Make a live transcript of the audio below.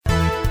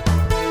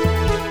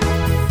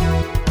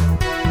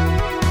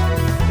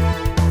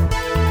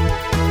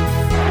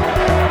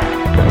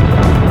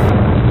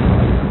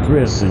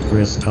Chris and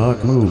Chris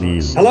Talk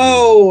Movies.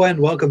 Hello, and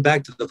welcome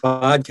back to the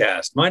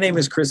podcast. My name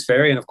is Chris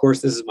Ferry, and of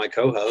course, this is my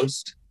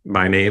co-host.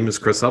 My name is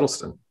Chris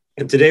Huddleston.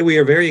 And today we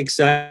are very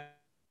excited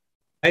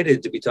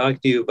to be talking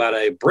to you about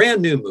a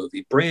brand new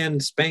movie,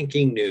 brand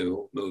spanking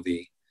new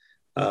movie,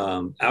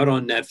 out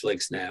on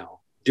Netflix now.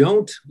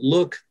 Don't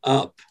Look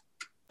Up.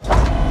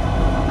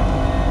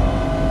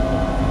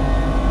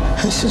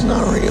 This is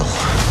not real.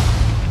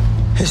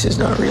 This is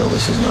not real.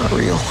 This is not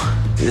real.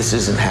 This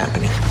isn't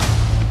happening.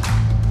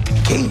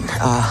 Kate,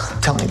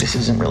 tell me this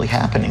isn't really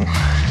happening.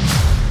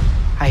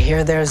 I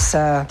hear there's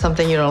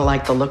something you don't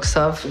like the looks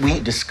of. We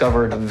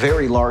discovered a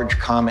very large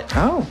comet.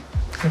 Oh,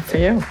 good for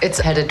you.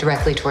 It's headed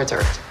directly towards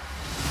Earth.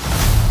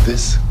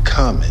 This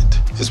comet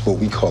is what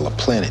we call a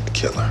planet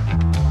killer.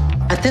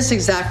 At this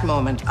exact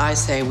moment, I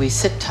say we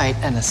sit tight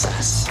and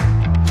assess.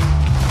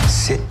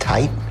 Sit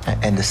tight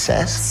and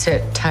assess?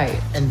 Sit tight.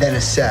 And then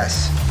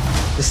assess.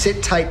 The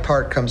sit tight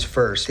part comes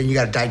first, then you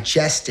gotta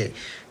digest it.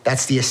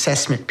 That's the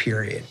assessment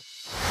period.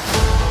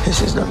 This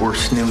is the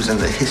worst news in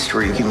the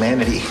history of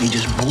humanity. He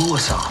just blew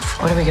us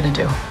off. What are we gonna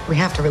do? We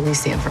have to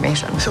release the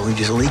information. So we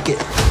just leak it.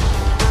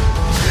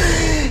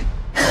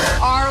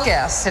 Our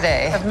guests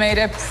today have made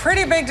a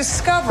pretty big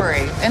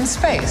discovery in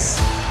space.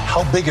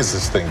 How big is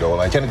this thing, though?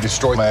 Like, can it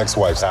destroy my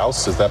ex-wife's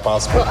house? Is that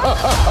possible?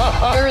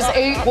 There's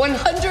a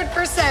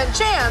 100%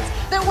 chance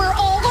that we're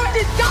all going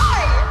to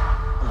die.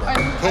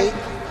 Kate?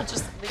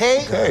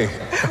 Hey.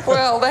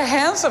 Well, the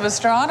handsome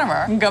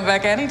astronomer can come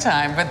back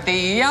anytime, but the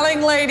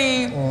yelling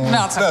lady,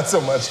 not so. Not so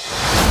much.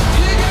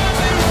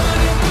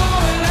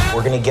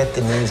 We're gonna get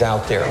the news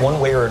out there,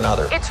 one way or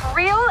another. It's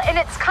real and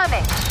it's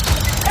coming.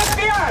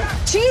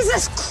 FBI!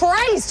 Jesus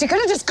Christ, you could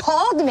have just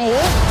called me.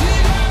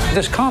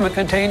 This comet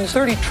contains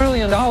 $30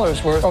 trillion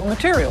worth of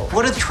material.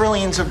 What do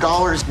trillions of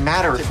dollars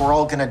matter if we're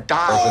all gonna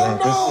die? Oh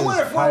no,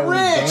 what if we're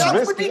rich?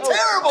 That would be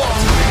terrible.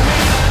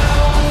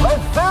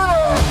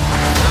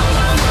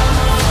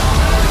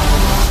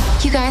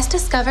 You guys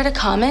discovered a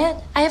comet?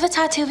 I have a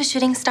tattoo of a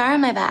shooting star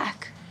on my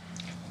back.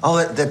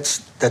 Oh,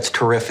 that's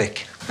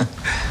terrific.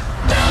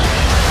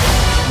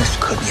 This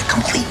could be a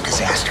complete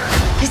disaster.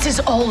 This is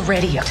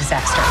already a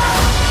disaster.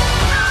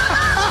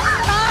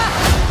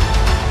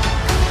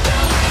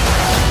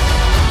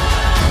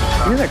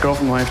 You know that girl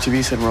from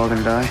YFTV said we're all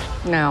gonna die?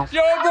 No.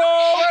 Yo, bro!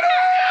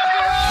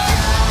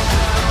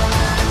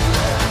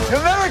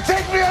 You'll never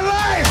take me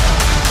alive!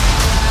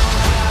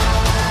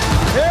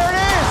 There it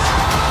is!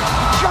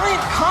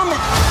 Giant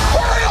comet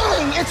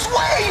whirling its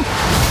way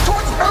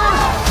towards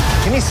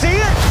Earth! Can you see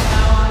it?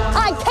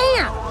 I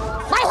can't!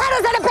 My head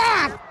is in a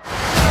bag!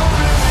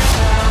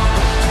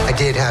 I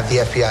did have the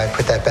FBI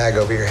put that bag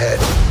over your head.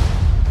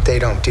 They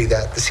don't do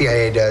that. The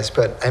CIA does,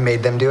 but I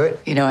made them do it.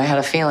 You know, I had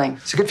a feeling.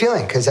 It's a good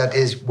feeling, because that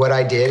is what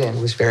I did, and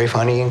it was very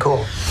funny and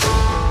cool.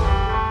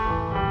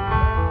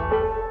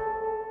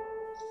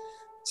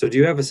 So do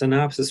you have a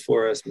synopsis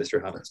for us,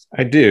 Mr. Huddleston?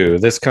 I do.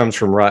 This comes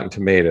from Rotten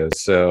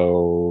Tomatoes.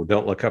 So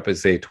Don't Look Up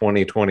is a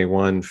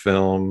 2021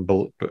 film,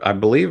 I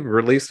believe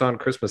released on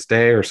Christmas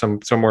Day or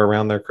somewhere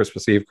around there,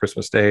 Christmas Eve,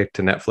 Christmas Day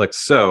to Netflix.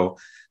 So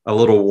a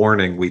little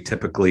warning, we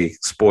typically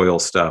spoil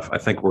stuff. I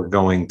think we're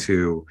going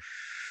to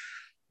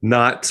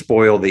not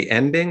spoil the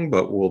ending,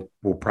 but we'll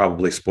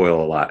probably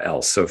spoil a lot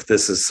else. So if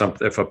this is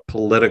if a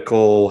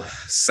political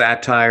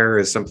satire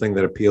is something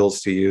that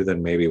appeals to you,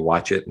 then maybe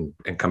watch it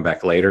and come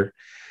back later.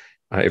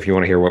 If you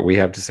want to hear what we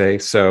have to say.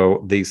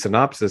 So the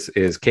synopsis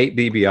is Kate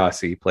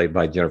DiBiase, played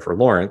by Jennifer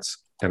Lawrence,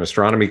 an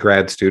astronomy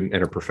grad student,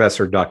 and her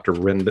professor, Dr.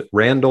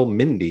 Randall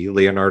Mindy,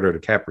 Leonardo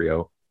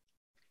DiCaprio,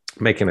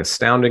 make an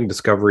astounding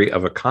discovery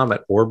of a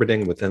comet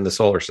orbiting within the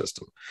solar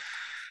system.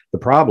 The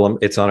problem,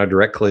 it's on a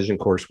direct collision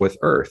course with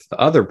Earth. The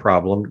other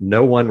problem,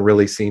 no one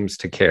really seems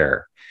to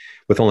care.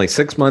 With only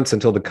 6 months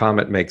until the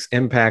comet makes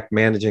impact,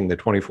 managing the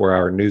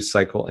 24-hour news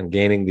cycle and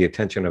gaining the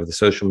attention of the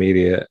social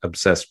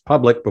media-obsessed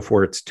public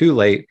before it's too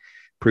late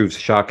proves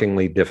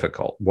shockingly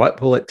difficult. What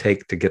will it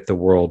take to get the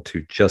world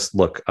to just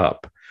look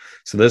up?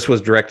 So this was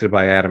directed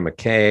by Adam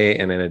McKay,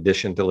 and in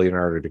addition to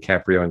Leonardo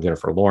DiCaprio and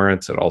Jennifer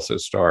Lawrence, it also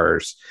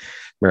stars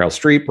Meryl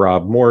Streep,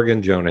 Rob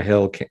Morgan, Jonah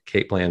Hill,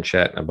 Kate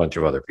Blanchett, and a bunch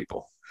of other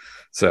people.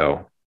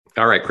 So,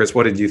 all right, Chris,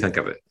 what did you think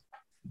of it?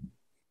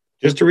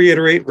 Just to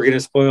reiterate, we're going to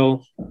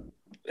spoil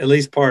at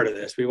least part of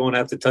this. We won't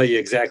have to tell you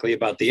exactly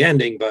about the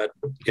ending, but,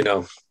 you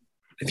know,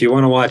 if you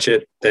want to watch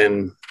it,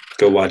 then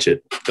go watch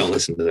it. Don't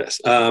listen to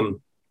this.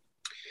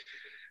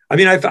 I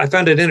mean, I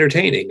found it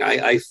entertaining.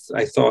 I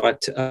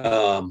thought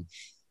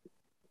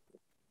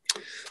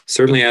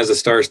certainly has a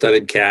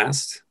star-studded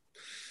cast.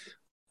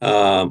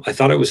 I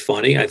thought it was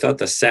funny. I thought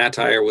the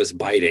satire was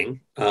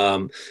biting.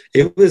 The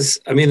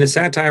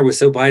satire was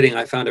so biting,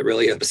 I found it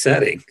really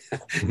upsetting.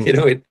 You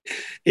know,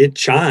 it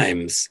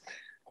chimes.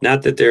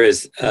 Not that there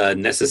is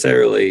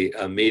necessarily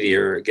a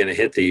meteor going to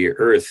hit the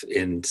Earth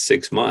in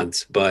 6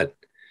 months, but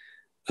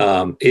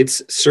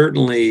it's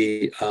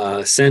certainly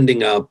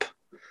sending up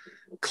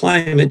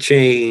climate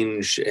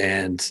change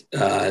and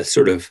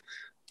sort of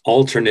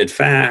alternate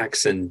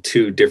facts and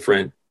two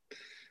different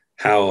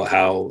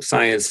how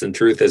science and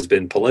truth has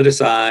been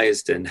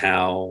politicized and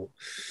how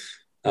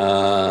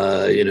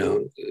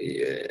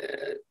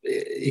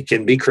It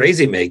can be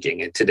crazy making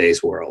in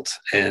today's world.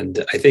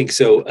 And I think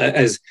so,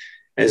 as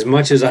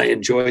much as I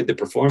enjoyed the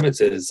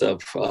performances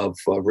of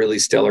a really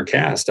stellar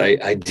cast,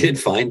 I did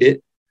find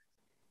it,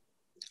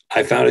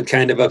 I found it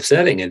kind of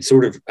upsetting and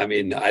sort of, I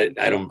mean, I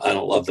don't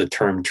love the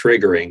term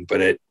triggering,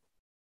 but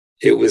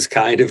it was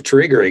kind of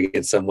triggering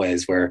in some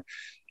ways, where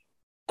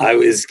I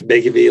was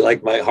making me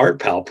like my heart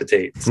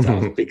palpitate and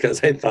stuff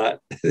because I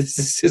thought, this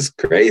is just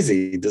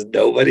crazy. Does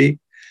nobody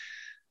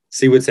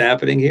see what's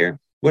happening here?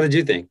 What did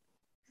you think?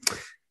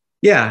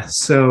 Yeah.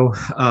 So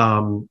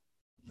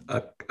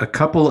a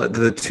couple of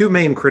the two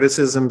main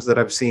criticisms that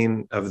I've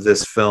seen of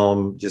this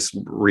film, just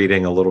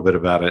reading a little bit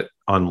about it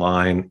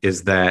online,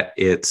 is that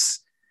it's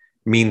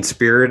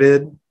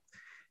mean-spirited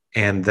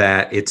and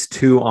that it's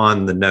too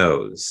on the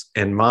nose.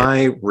 And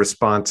my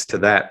response to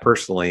that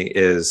personally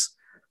is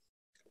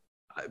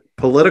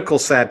political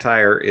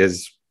satire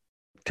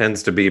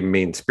tends to be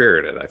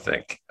mean-spirited, I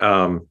think.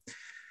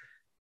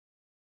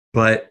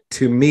 But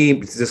to me,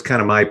 it's just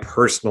kind of my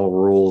personal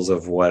rules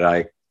of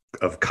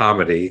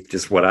comedy,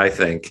 just what I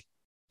think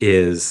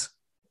is,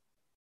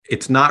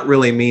 it's not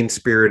really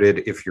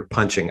mean-spirited if you're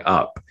punching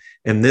up.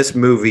 And this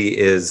movie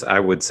is, I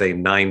would say,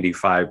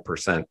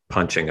 95%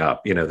 punching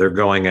up. You know,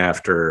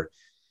 they're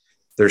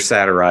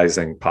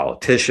satirizing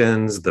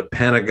politicians, the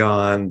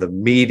Pentagon, the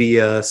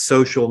media,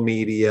 social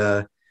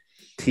media,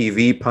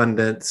 TV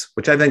pundits,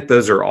 which I think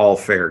those are all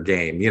fair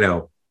game. You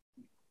know,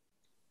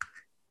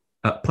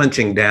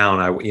 punching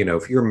down,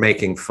 if you're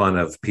making fun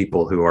of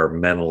people who are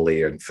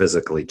mentally and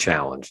physically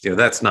challenged,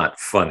 that's not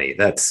funny.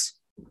 That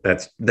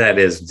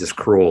is just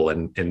cruel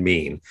and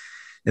mean.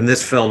 And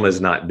this film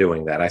is not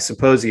doing that. I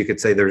suppose you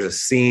could say there's a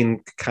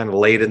scene kind of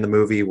late in the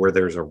movie where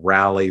there's a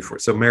rally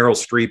so Meryl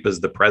Streep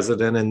is the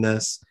president in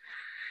this.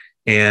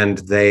 And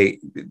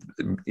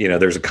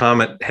there's a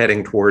comet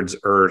heading towards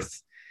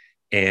Earth,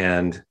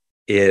 and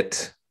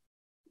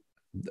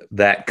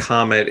that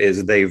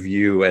comet they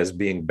view as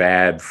being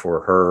bad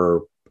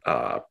for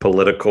her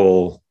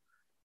political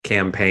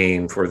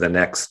campaign for the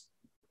next,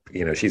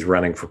 she's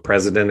running for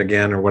president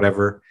again or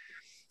whatever.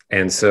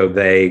 And so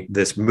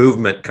this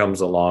movement comes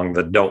along,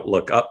 the Don't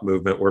Look Up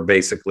movement, where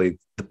basically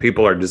the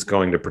people are just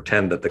going to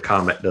pretend that the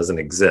comet doesn't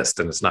exist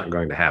and it's not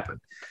going to happen.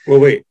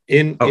 Well, wait,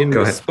 in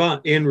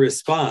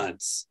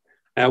response,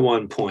 at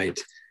one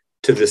point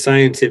to the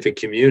scientific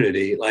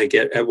community, like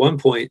at one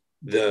point,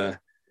 the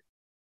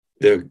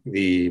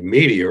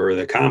meteor or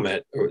the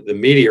comet or the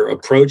meteor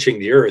approaching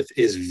the Earth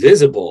is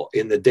visible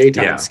in the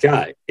daytime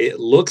sky. It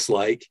looks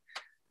like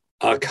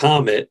a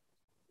comet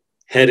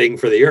heading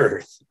for the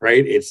Earth,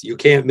 right? You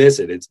can't miss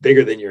it. It's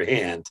bigger than your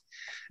hand.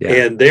 Yeah.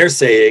 And they're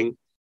saying,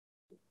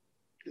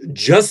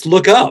 just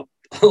look up.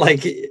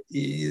 Like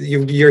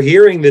you're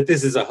hearing that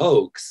this is a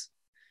hoax.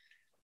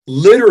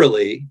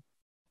 Literally,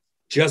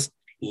 just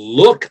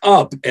look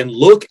up and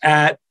look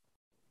at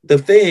the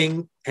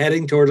thing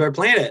heading towards our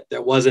planet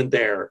that wasn't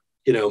there,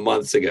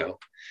 months ago.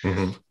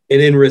 Mm-hmm.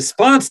 And in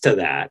response to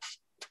that,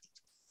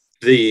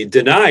 the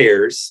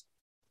deniers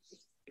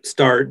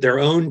start their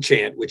own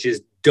chant, which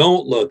is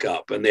don't look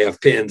up. And they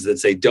have pins that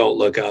say don't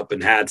look up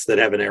and hats that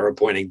have an arrow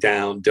pointing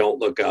down, don't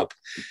look up,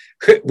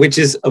 which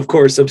is, of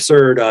course,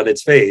 absurd on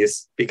its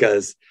face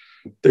because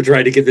they're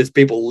trying to convince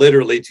people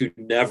literally to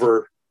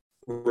never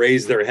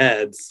raise their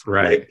heads.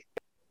 Right.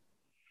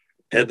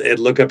 And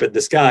look up at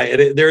the sky.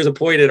 And there's a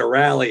point at a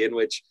rally in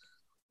which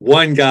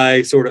one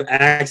guy sort of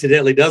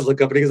accidentally does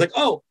look up and he's like,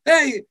 oh,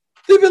 hey,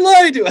 they've been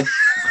lying to us.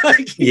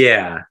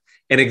 Yeah.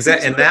 And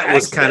that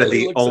was kind of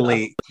the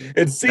only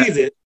and sees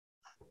it.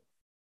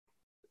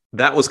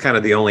 That was kind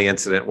of the only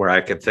incident where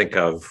I could think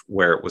of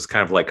where it was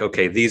kind of like,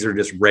 okay, these are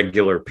just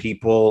regular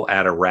people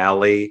at a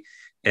rally,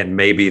 and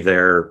maybe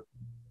they're,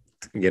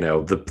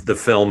 the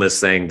film is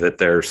saying that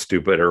they're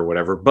stupid or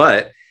whatever,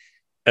 but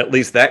at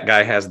least that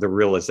guy has the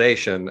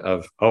realization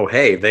of, oh,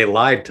 hey, they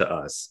lied to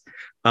us.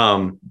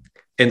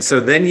 And so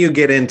then you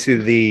get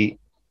into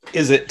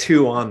is it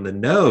too on the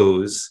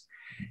nose?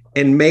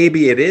 And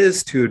maybe it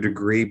is to a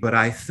degree, but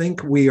I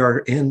think we are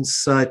in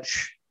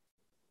such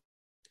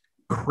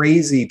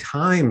crazy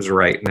times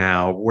right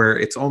now where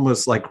it's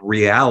almost like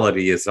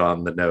reality is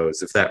on the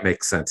nose, if that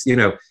makes sense.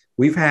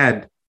 We've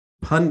had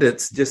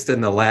pundits just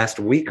in the last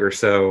week or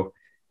so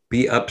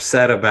be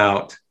upset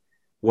about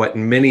what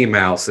Minnie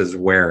Mouse is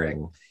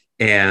wearing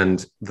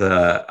and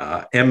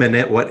the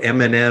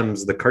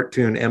M&Ms, the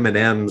cartoon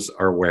M&Ms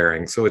are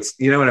wearing. So it's,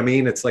 you know what I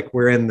mean? It's like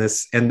we're in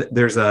this, and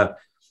there's a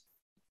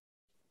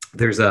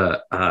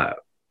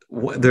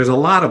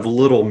lot of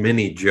little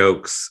mini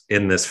jokes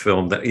in this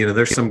film that,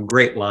 there's some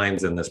great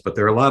lines in this, but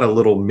there are a lot of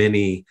little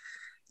mini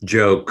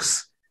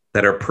jokes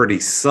that are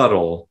pretty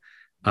subtle.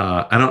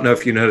 I don't know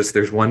if you noticed,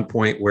 there's one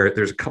point where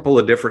there's a couple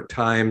of different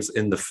times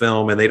in the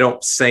film, and they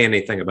don't say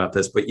anything about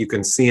this, but you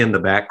can see in the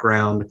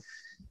background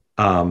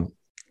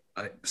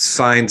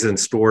signs in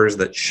stores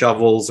that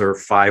shovels are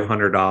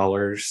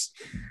 $500.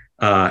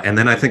 And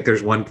then I think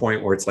there's one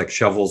point where it's like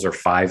shovels are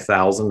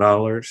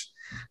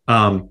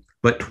 $5,000.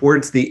 But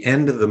towards the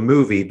end of the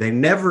movie, they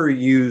never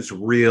use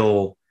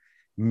real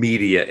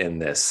media in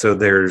this. So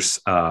there's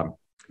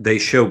they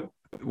show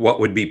what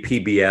would be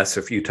PBS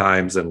a few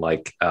times and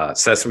like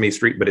Sesame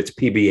Street, but it's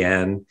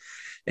PBN,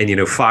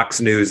 and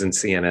Fox News and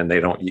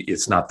CNN.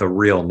 It's not the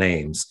real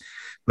names,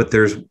 but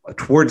there's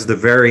towards the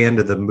very end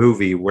of the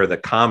movie where the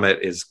comet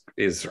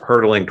is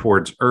hurtling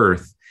towards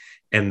Earth,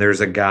 and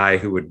there's a guy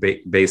who would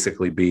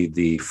basically be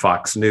the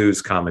Fox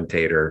News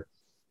commentator,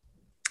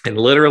 and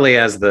literally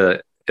as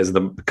the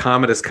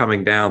comet is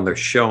coming down, they're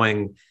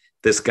showing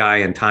this guy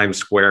in Times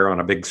Square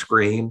on a big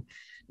screen.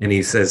 And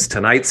he says,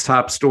 tonight's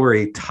top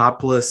story,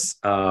 topless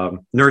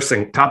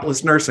nursing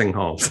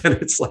homes. And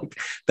it's like,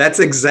 that's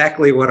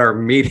exactly what our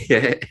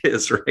media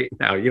is right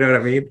now. You know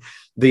what I mean?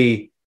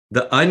 The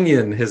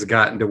Onion has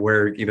gotten to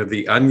where,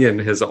 the Onion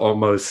has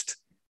almost,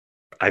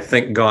 I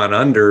think, gone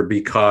under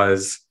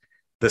because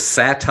the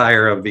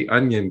satire of the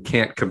Onion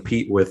can't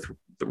compete with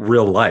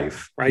real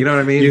life. Right. You know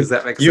what I mean? Does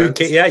that make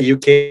sense? You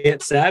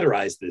can't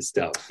satirize this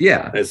stuff.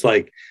 Yeah. It's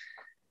like,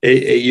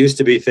 it used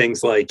to be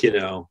things like,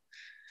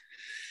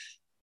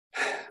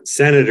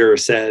 senator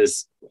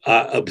says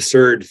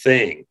absurd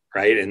thing,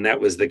 right? And that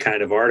was the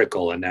kind of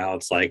article. And now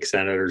it's like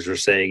senators are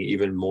saying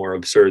even more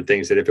absurd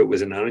things that if it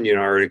was an Onion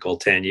article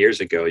 10 years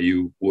ago,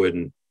 you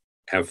wouldn't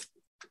have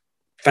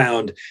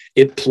found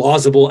it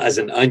plausible as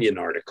an Onion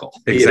article.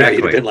 Exactly.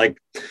 You'd have been like,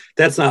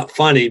 that's not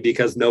funny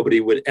because nobody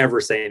would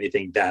ever say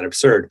anything that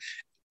absurd.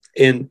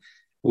 And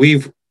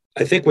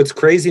I think what's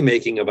crazy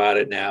making about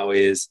it now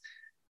is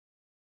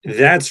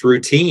that's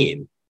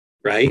routine,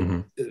 right?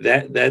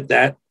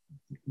 Mm-hmm.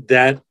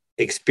 That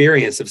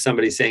experience of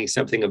somebody saying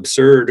something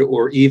absurd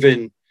or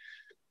even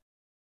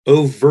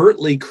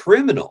overtly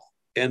criminal,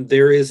 and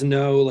there is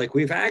no, like,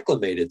 we've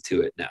acclimated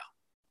to it now.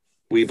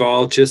 We've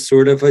all just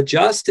sort of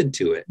adjusted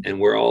to it, and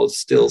we're all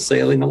still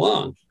sailing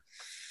along.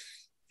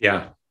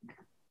 Yeah.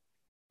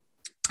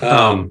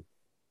 Go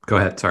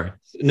ahead. Sorry.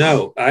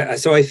 No,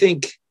 so I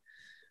think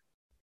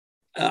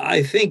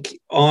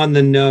on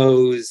the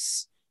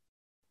nose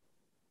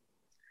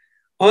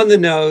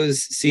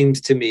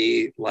seems to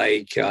me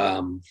like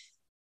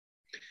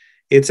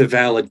it's a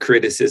valid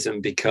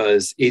criticism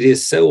because it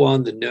is so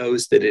on the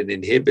nose that it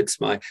inhibits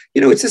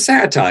it's a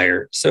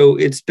satire. So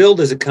it's billed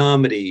as a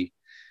comedy.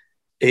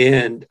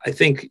 And I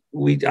think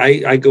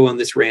I go on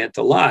this rant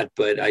a lot,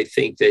 but I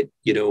think that,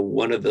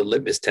 one of the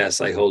litmus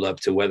tests I hold up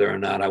to whether or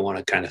not I want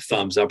to kind of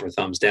thumbs up or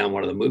thumbs down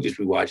one of the movies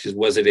we watch is,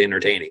 was it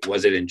entertaining?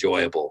 Was it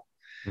enjoyable?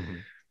 Mm-hmm.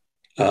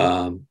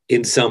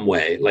 In some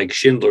way, like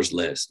Schindler's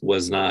List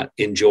was not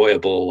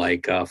enjoyable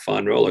like a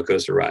fun roller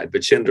coaster ride,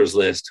 but Schindler's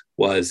List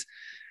was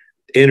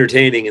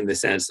entertaining in the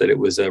sense that it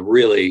was a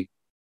really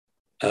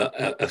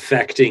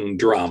affecting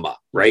drama,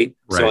 right?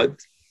 So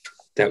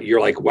that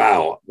you're like,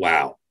 wow.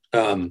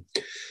 And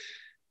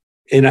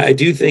I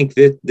do think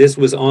that this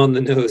was on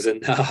the nose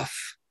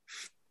enough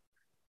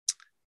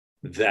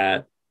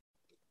that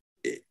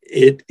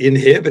it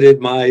inhibited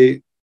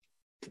my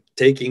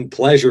taking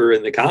pleasure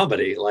in the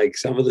comedy. Like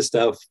some of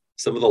the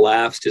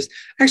laughs, just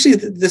actually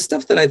the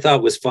stuff that I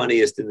thought was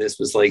funniest in this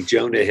was like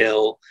Jonah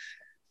Hill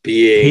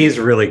he's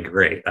really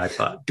great, I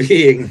thought,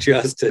 being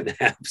just an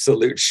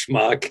absolute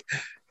schmuck,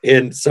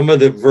 and some of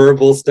the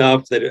verbal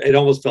stuff that it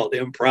almost felt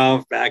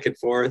improv back and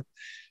forth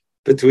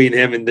between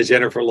him and the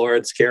Jennifer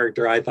Lawrence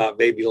character, I thought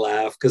made me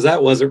laugh because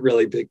that wasn't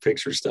really big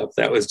picture stuff.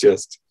 That was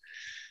just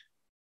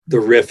the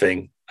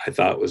riffing. I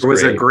thought was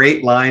a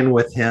great line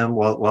with him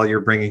while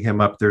you're bringing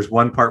him up. There's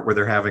one part where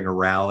they're having a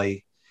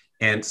rally.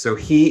 And so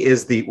he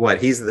is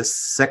he's the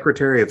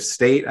Secretary of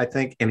State, I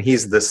think. And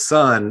he's the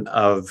son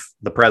of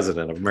the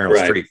president of Meryl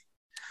Streep.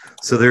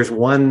 So there's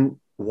one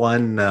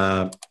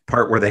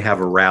part where they have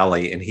a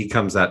rally and he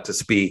comes out to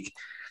speak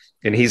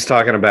and he's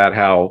talking about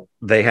how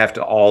they have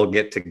to all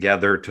get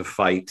together to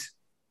fight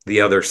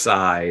the other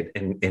side.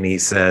 And he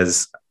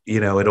says,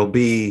 it'll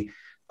be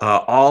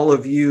all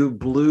of you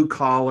blue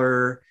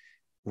collar,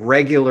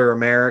 regular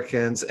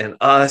Americans and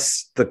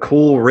us, the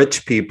cool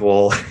rich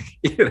people,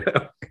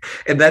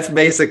 and that's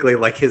basically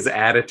like his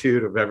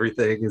attitude of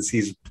everything is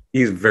he's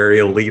very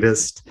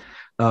elitist,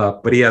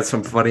 but he has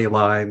some funny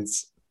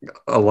lines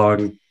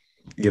along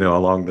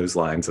those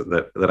lines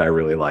that I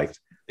really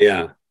liked.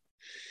 I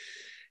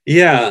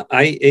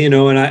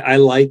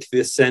like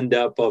the send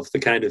up of the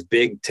kind of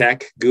big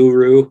tech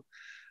guru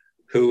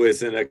who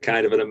is in a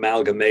kind of an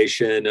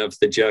amalgamation of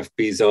the Jeff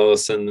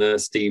Bezos and the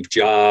Steve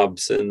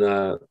Jobs and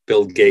the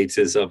Bill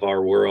Gateses of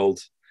our world.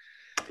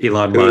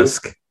 Elon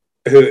Musk.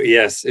 Who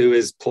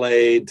is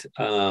played,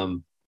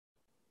 who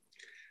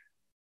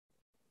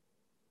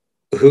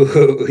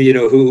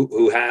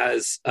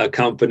has a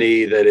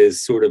company that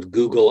is sort of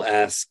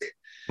Google-esque,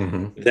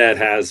 mm-hmm. that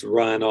has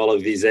run all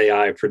of these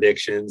AI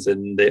predictions,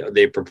 and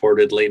they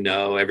purportedly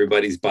know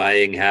everybody's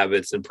buying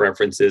habits and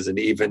preferences and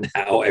even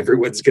how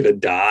everyone's going to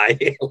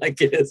die.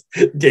 Like it has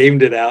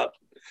gamed it out.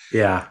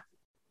 Yeah.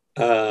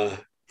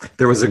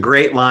 There was a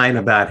great line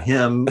about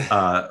him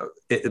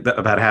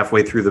about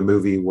halfway through the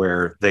movie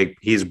where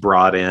he's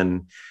brought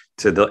in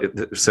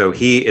so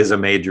he is a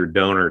major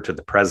donor to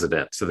the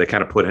president. So they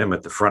kind of put him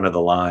at the front of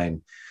the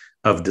line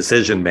of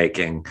decision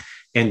making.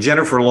 And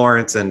Jennifer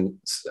Lawrence and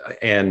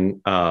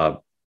Leonardo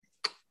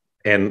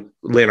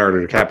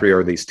DiCaprio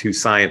are these two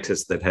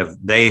scientists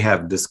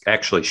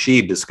that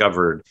she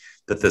discovered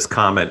that this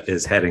comet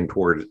is heading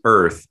toward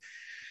Earth.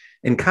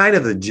 And kind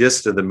of the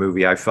gist of the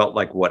movie, I felt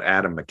like what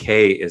Adam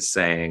McKay is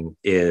saying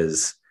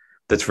is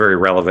that's very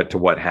relevant to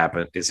what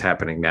is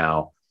happening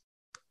now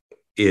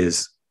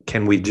is,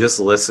 can we just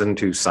listen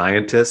to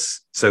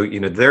scientists? So,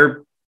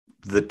 they're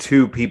the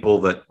two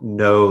people that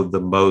know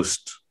the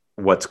most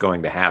what's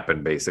going to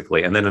happen,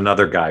 basically. And then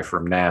another guy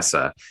from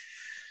NASA.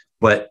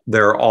 But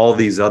there are all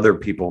these other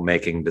people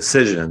making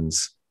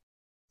decisions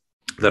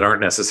that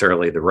aren't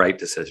necessarily the right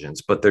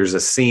decisions. But there's a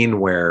scene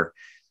where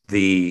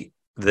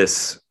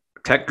this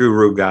tech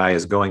guru guy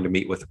is going to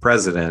meet with the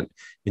president,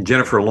 and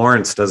Jennifer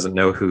Lawrence doesn't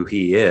know who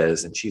he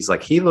is. And she's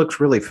like, he looks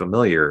really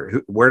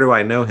familiar. Where do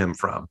I know him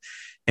from?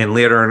 And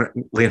Leonardo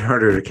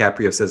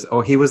DiCaprio says,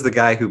 oh, he was the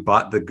guy who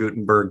bought the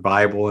Gutenberg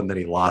Bible and then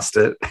he lost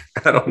it.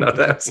 I don't know.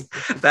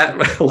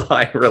 That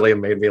line really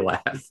made me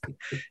laugh,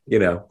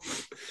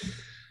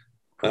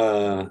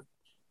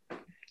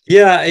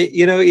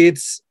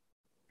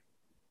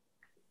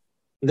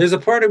 there's a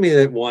part of me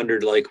that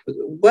wondered, like,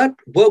 what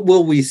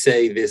will we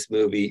say this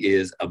movie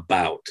is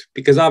about?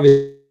 Because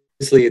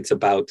obviously it's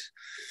about,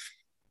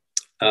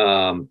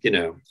 a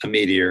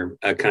meteor,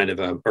 a kind of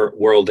a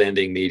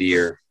world-ending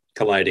meteor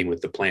colliding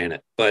with the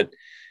planet. But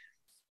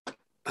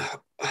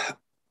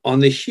on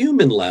the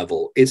human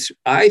level,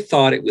 I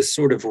thought it was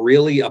sort of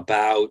really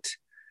about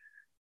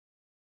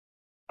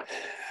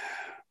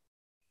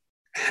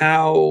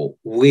how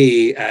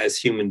we as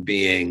human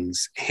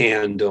beings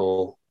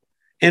handle,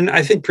 and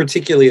I think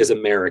particularly as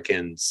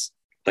Americans,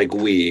 like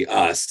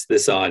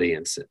this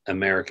audience,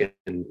 American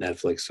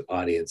Netflix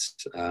audience.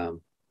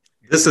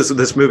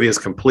 This movie is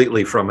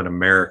completely from an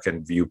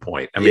American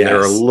viewpoint. I mean,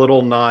 there are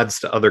little nods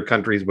to other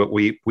countries, but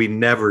we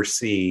never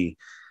see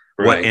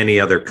what any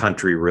other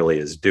country really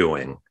is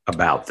doing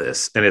about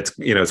this. And it's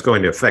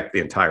going to affect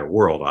the entire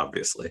world,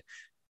 obviously.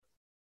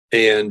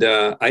 And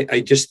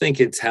I just think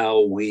it's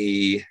how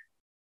we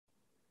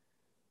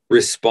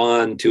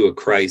respond to a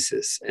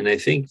crisis. And I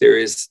think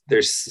there's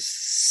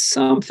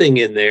something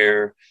in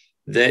there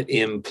that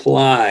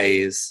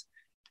implies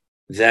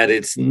that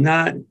it's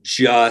not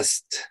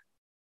just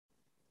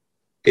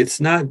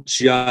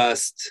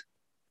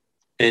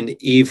an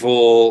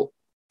evil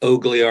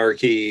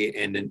oligarchy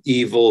and an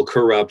evil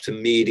corrupt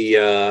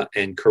media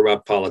and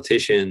corrupt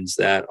politicians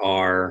that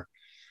are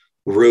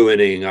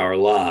ruining our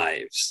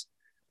lives.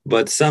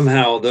 But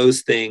somehow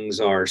those things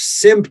are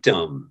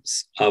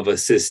symptoms of a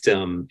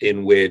system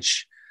in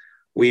which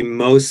we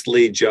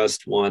mostly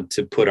just want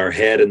to put our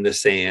head in the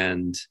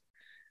sand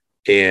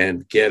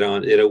and get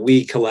on it.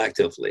 We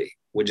collectively,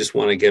 we just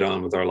want to get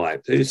on with our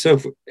lives.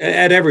 So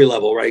at every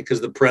level, right?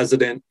 Because the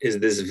president is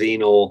this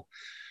venal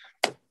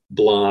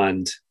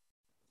blonde.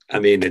 I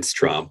mean, it's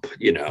Trump,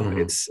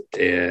 it's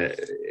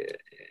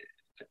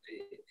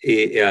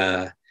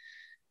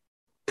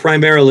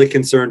primarily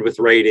concerned with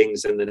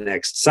ratings in the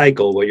next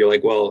cycle, where you're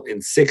like, well,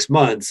 in 6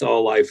 months,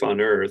 all life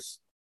on Earth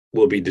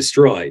will be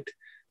destroyed.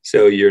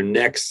 So your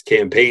next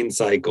campaign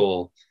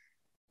cycle,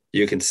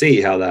 you can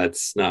see how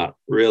that's not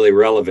really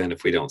relevant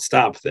if we don't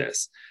stop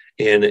this.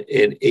 And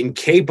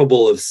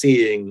incapable of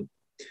seeing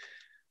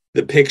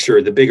the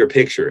bigger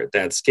picture at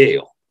that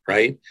scale,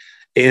 right?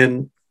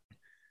 And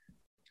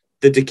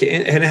the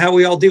decay and how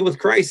we all deal with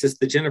crisis.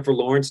 The Jennifer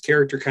Lawrence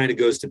character kind of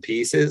goes to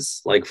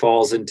pieces, like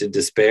falls into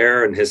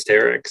despair and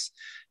hysterics.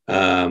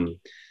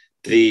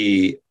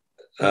 The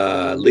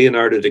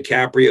Leonardo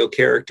DiCaprio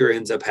character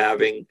ends up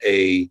having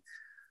a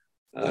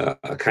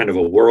kind of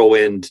a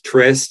whirlwind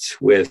tryst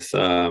with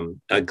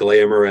a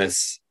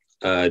glamorous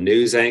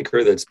news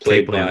anchor that's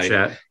played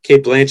by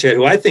Cate Blanchett,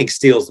 who I think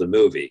steals the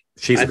movie.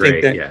 She's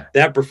great.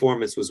 That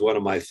performance was one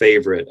of my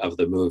favorite of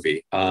the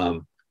movie.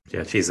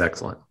 She's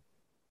excellent.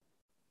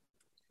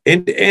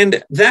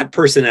 And that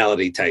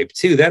personality type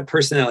too,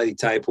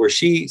 where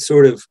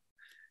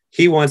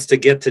he wants to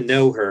get to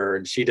know her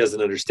and she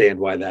doesn't understand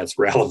why that's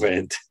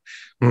relevant,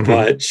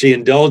 but she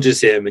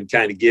indulges him and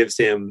kind of gives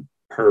him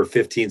her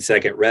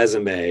 15-second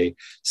resume,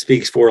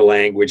 speaks 4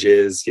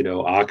 languages,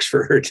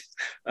 Oxford,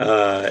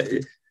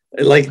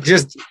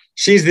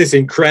 she's this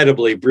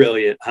incredibly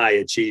brilliant, high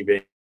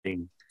achieving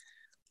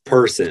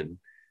person.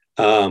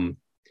 And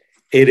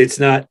it's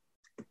not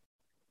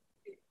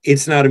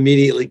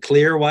immediately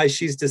clear why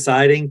she's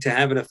deciding to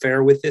have an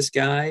affair with this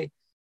guy,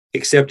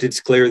 except it's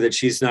clear that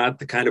she's not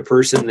the kind of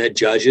person that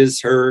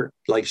judges her.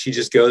 Like, she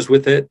just goes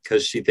with it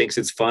because she thinks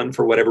it's fun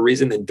for whatever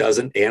reason and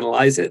doesn't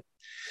analyze it.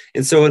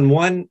 And so in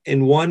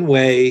one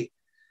way,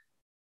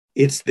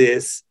 it's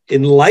this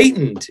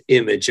enlightened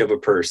image of a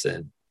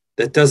person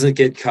that doesn't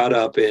get caught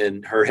up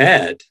in her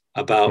head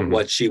about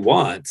what she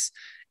wants.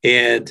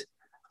 And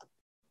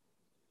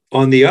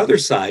on the other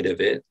side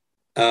of it,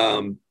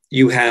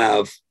 you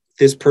have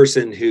this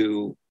person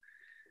who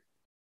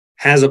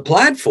has a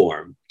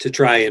platform to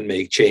try and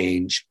make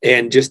change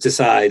and just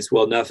decides,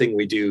 well, nothing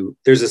we do,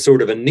 there's a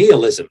sort of a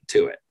nihilism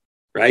to it,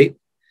 right?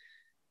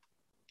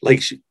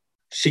 Like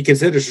she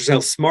considers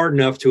herself smart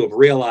enough to have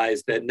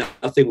realized that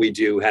nothing we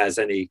do has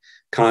any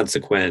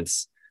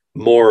consequence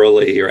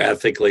morally or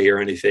ethically or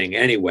anything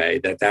anyway,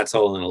 that's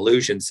all an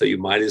illusion. So you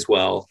might as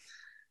well,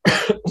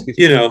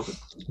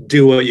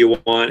 do what you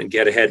want and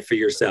get ahead for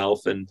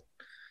yourself and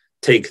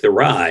take the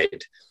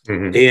ride.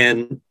 Mm-hmm.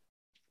 And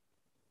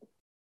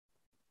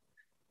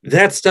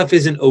that stuff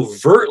isn't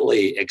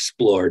overtly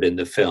explored in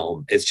the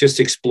film. It's just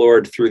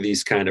explored through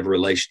these kind of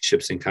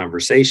relationships and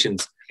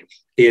conversations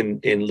in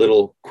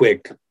little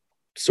quick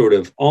sort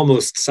of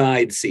almost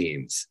side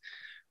scenes.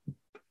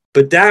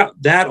 But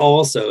that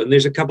also, and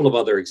there's a couple of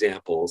other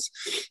examples,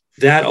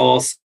 that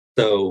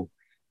also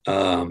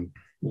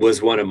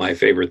was one of my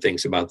favorite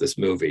things about this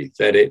movie,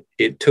 that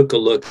it took a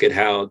look at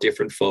how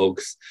different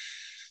folks,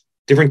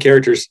 different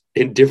characters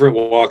in different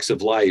walks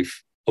of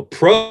life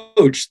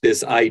approach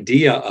this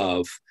idea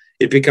of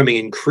it becoming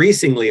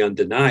increasingly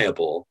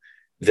undeniable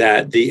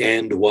that the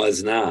end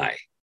was nigh,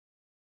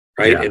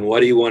 right? Yeah. And what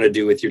do you want to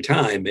do with your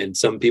time? And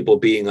some people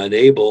being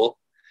unable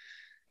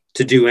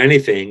to do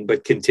anything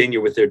but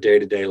continue with their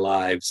day-to-day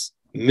lives,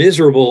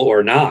 miserable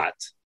or not.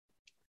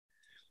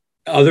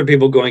 Other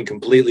people going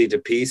completely to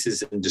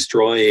pieces and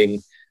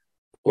destroying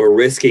or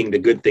risking the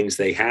good things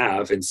they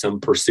have in some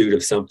pursuit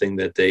of something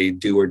that they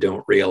do or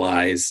don't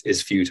realize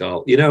is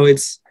futile.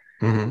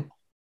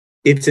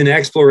 It's an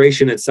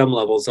exploration at some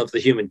levels of the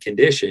human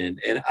condition.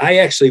 And I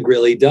actually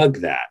really dug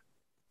that.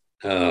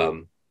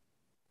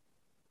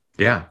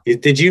 Yeah.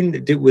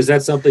 Was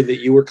that something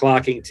that you were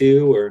clocking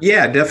too? Or?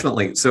 Yeah,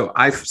 definitely. So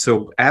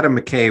Adam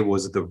McKay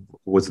was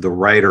the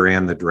writer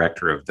and the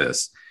director of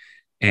this.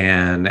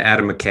 And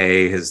Adam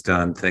McKay has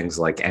done things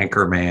like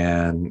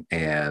Anchorman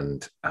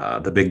and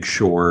The Big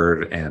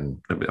Short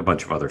and a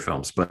bunch of other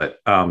films. But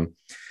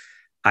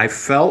I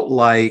felt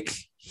like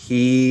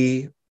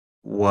he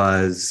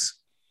was,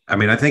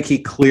 I think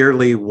he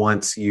clearly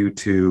wants you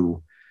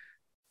to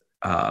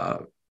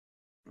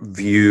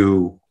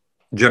view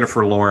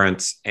Jennifer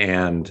Lawrence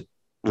and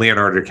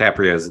Leonardo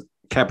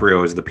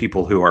DiCaprio as the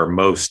people who are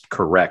most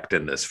correct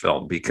in this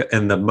film,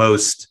 and the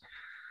most,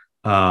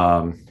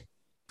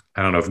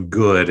 I don't know if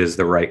good is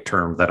the right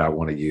term that I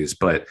want to use,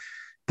 but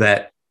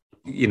that,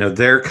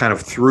 their kind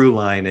of through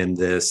line in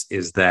this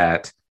is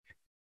that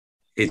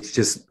it's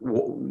just,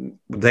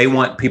 they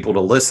want people to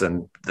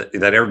listen,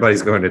 that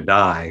everybody's going to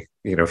die,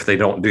 if they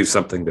don't do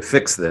something to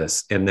fix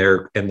this. And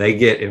they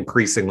get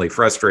increasingly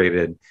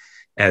frustrated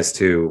as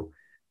to,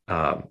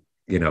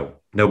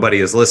 nobody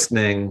is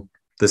listening.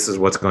 This is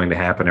what's going to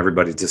happen.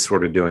 Everybody's just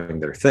sort of doing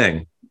their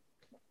thing.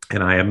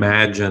 And I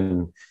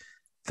imagine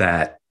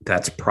that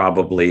that's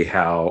probably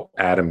how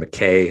Adam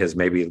McKay has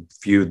maybe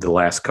viewed the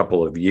last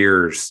couple of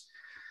years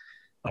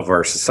of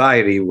our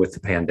society with the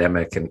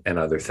pandemic and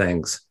other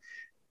things.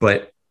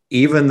 But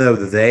even though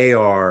they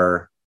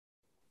are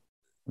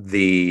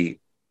the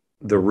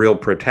real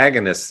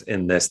protagonists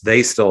in this,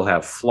 they still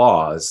have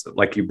flaws.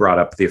 Like you brought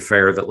up the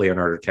affair that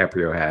Leonardo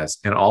DiCaprio has.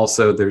 And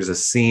also there's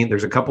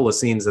a couple of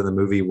scenes in the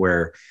movie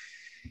where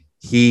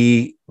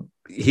he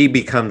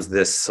becomes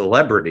this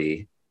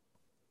celebrity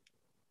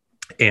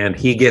and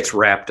he gets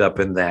wrapped up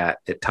in that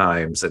at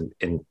times. And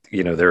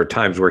there are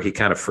times where he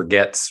kind of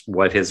forgets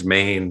what his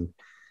main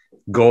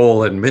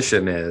goal and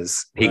mission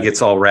is. He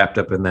gets all wrapped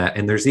up in that.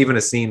 And there's even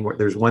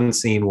one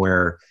scene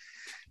where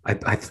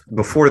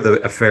before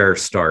the affair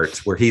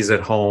starts, where he's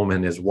at home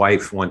and his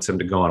wife wants him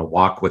to go on a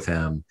walk with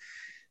him.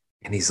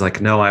 And he's like,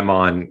 no, I'm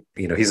on,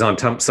 he's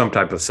on some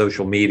type of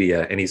social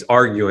media and he's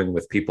arguing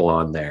with people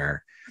on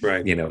there.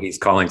 Right. He's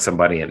calling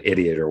somebody an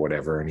idiot or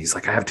whatever. And he's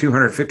like, I have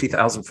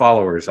 250,000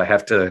 followers. I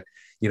have to,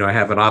 I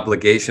have an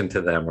obligation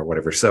to them or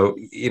whatever. So,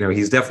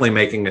 he's definitely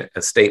making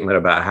a statement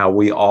about how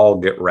we all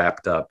get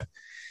wrapped up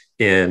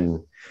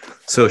in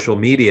social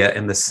media.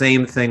 And the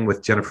same thing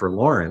with Jennifer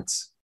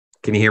Lawrence.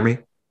 Can you hear me?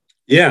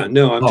 Yeah,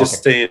 no, I'm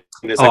just saying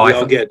it's like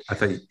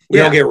we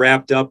all get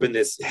wrapped up in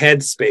this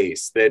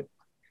headspace that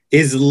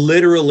is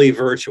literally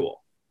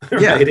virtual.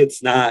 Right? Yeah.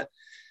 It's not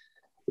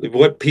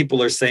what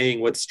people are saying,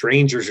 what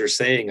strangers are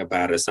saying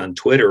about us on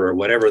Twitter or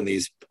whatever, in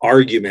these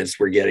arguments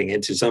we're getting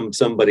into.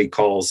 Somebody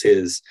calls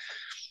his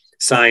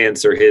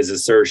science or his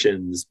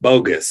assertions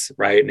bogus,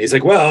 right? And he's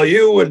like, well,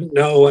 you wouldn't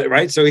know it,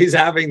 right? So he's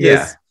having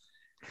this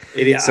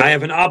I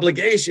have an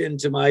obligation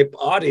to my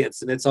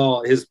audience, and it's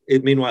all his.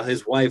 Meanwhile,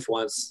 his wife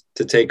wants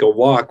to take a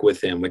walk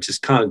with him, which is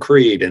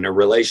concrete and a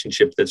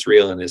relationship that's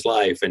real in his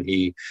life, and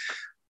he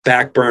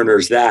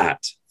backburners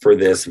that for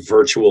this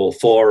virtual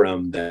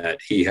forum that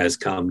he has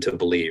come to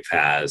believe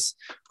has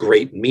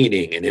great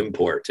meaning and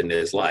import in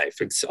his life.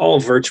 It's all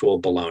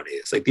virtual baloney.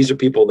 It's like these are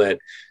people that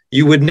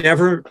you would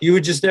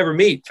just never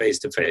meet face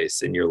to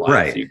face in your life.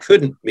 Right. You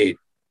couldn't meet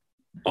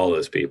all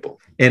those people.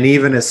 And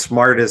even as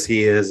smart as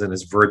he is and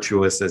as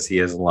virtuous as he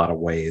is in a lot of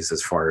ways,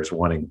 as far as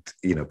wanting,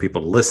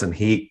 people to listen,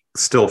 he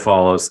still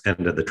falls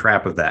into the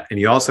trap of that. And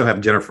you also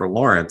have Jennifer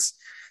Lawrence.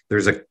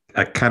 There's a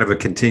kind of a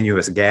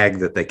continuous gag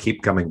that they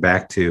keep coming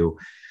back to,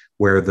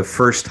 where the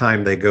first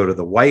time they go to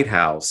the White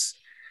House,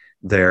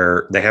 they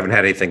haven't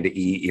had anything to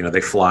eat.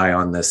 They fly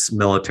on this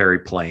military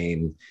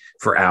plane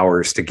for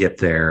hours to get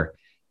there.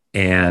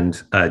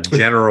 and a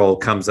general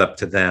comes up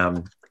to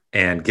them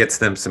and gets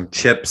them some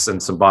chips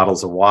and some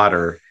bottles of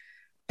water.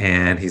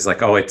 And he's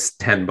like, oh, it's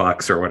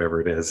 $10 or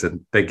whatever it is.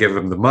 And they give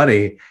him the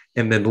money.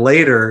 And then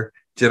later,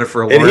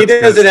 Jennifer Lawrence. And he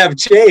doesn't have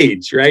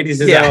change, right? He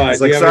says, yeah, he's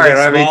like, sorry, I don't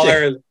have any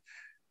change.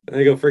 And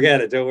they go,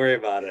 forget it. Don't worry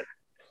about it.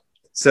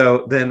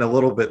 So then a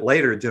little bit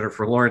later,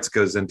 Jennifer Lawrence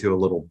goes into a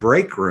little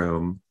break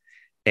room,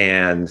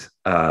 and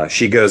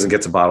she goes and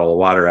gets a bottle of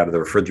water out of the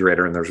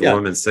refrigerator. And there's a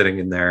woman sitting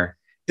in there.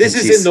 This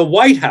is in the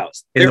White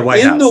House. They're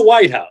in the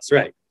White House,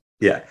 right?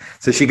 Yeah.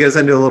 So she goes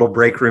into a little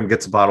break room,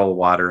 gets a bottle of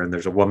water, and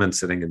there's a woman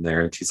sitting in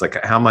there. And she's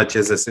like, how much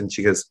is this? And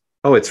she goes,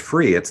 oh, it's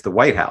free. It's the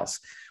White House.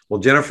 Well,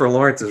 Jennifer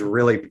Lawrence is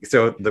really,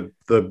 so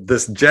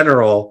this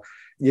general,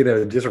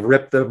 just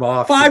ripped them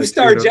off.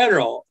 5-star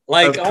general,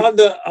 like on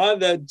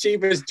the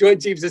chiefest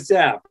Joint Chiefs of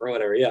Staff or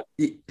whatever. Yeah.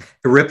 He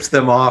rips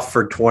them off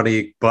for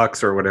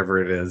 $20 or whatever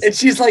it is. And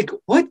she's like,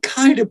 what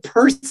kind of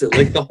person?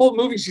 Like the whole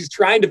movie, she's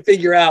trying to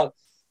figure out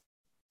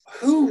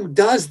who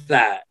does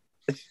that.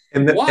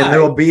 And there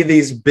will be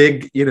these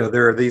big,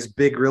 there are these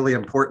big, really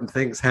important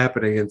things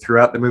happening. And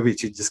throughout the movie,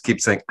 she just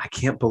keeps saying, I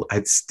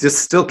just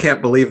still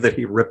can't believe that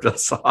he ripped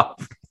us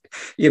off.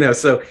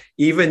 So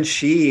even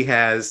she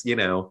has,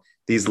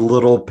 these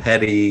little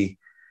petty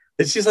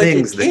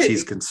things that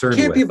she's concerned with.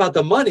 It can't be about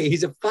the money.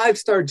 He's a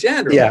 5-star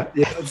general. Yeah.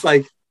 It's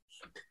like.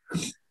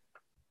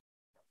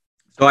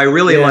 So I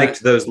really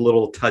liked those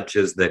little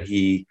touches that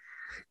he,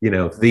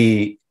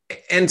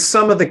 and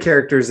some of the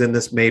characters in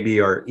this maybe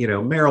are,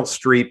 Meryl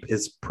Streep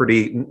is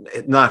pretty,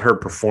 not her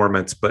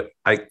performance, but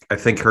I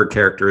think her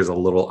character is a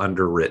little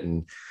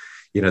underwritten.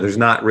 There's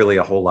not really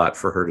a whole lot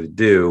for her to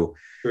do.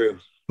 True.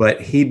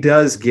 But he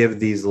does give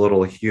these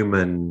little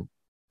human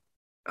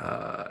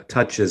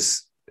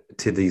touches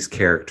to these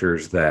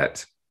characters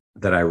that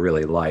I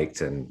really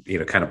liked, and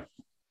kind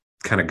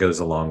of goes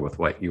along with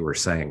what you were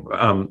saying.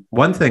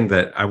 One thing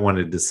that I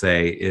wanted to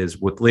say is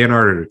with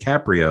Leonardo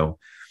DiCaprio,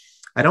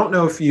 I don't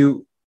know if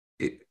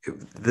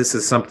this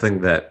is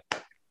something that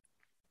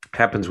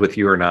happens with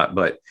you or not,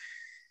 but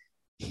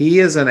he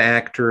is an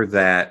actor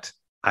that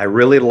I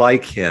really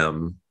like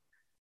him.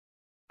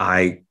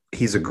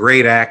 He's a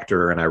great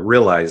actor, and I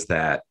realize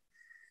that,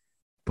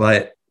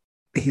 but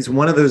he's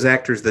one of those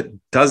actors that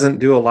doesn't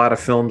do a lot of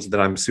films that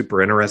I'm super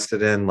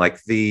interested in. Like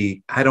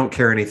I don't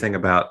care anything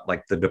about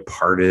like The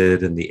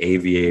Departed and The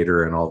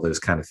Aviator and all those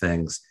kind of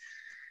things.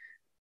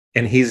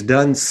 And he's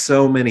done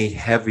so many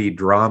heavy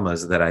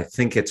dramas that I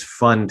think it's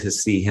fun to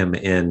see him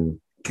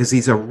in, because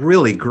he's a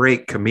really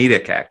great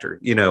comedic actor.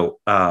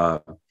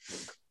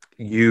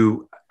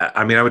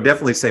 I would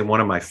definitely say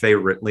one of my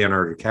favorite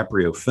Leonardo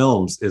DiCaprio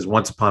films is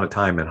Once Upon a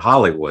Time in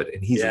Hollywood.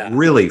 And he's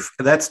really,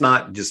 that's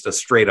not just a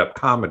straight up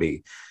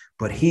comedy,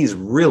 but he's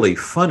really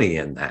funny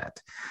in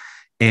that.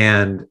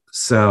 And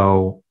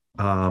so,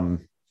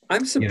 I'm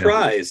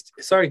surprised.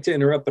 Sorry to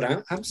interrupt,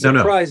 but I'm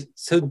surprised. No.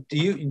 So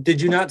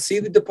did you not see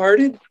The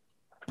Departed?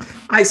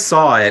 I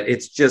saw it.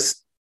 It's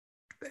just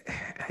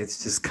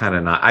kind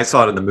of not, I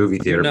saw it in the movie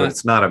theater, but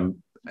it's not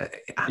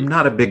I'm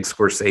not a big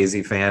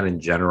Scorsese fan in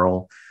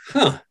general.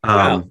 Huh.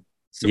 Wow.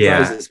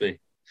 Surprises me.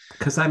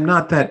 Because I'm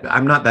not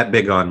that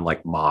big on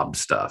like mob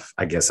stuff,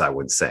 I guess I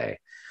would say.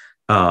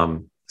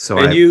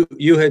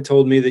 You had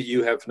told me that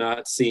you have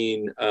not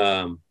seen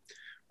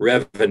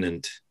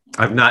Revenant.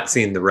 I've not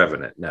seen The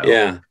Revenant. No.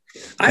 Yeah.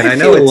 I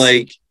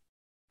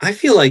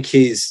feel like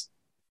he's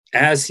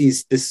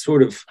this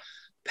sort of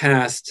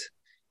past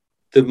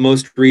the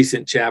most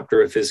recent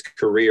chapter of his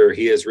career,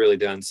 he has really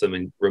done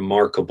some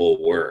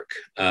remarkable work.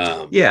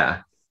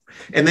 Yeah.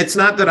 And it's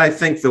not that I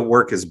think the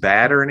work is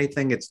bad or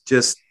anything. It's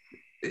just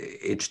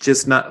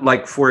not,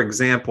 like, for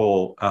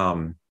example,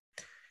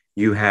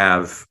 you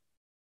have,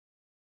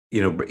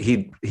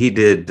 he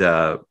did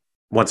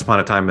Once Upon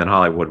a Time in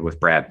Hollywood with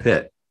Brad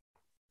Pitt.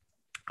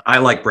 I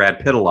like Brad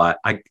Pitt a lot.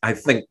 I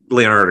think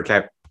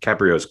Leonardo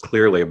DiCaprio is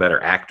clearly a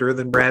better actor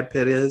than Brad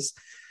Pitt is.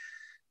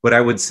 But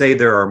I would say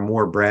there are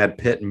more Brad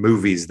Pitt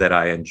movies that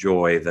I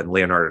enjoy than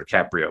Leonardo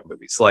DiCaprio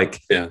movies.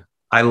 Like,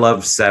 I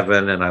love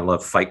Seven and I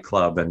love Fight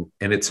Club. And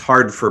it's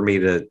hard for me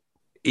to,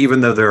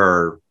 even though there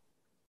are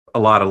a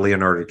lot of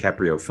Leonardo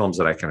DiCaprio films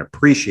that I can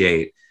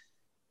appreciate,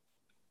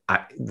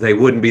 they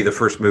wouldn't be the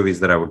first movies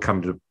that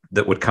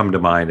would come to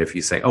mind if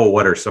you say, oh,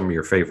 what are some of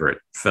your favorite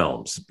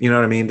films? You know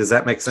what I mean? Does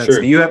that make sense?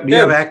 Sure. Do you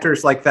have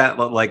actors like that?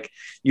 Like,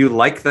 you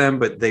like them,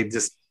 but they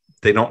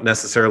don't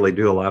necessarily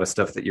do a lot of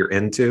stuff that you're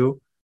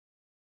into?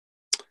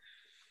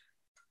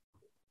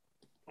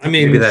 I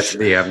mean,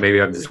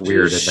 maybe I'm just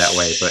weird in that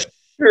way, but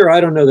sure.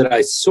 I don't know that I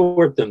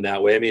sort them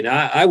that way. I mean,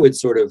 I would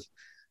sort of,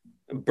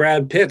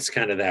 Brad Pitt's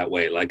kind of that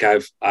way. Like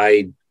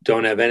I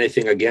don't have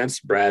anything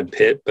against Brad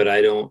Pitt, but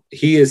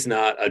he is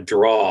not a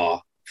draw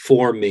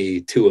for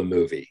me to a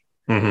movie.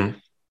 Mm-hmm.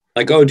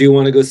 Like, oh, do you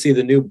want to go see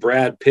the new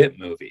Brad Pitt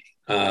movie?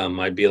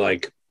 I'd be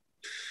like,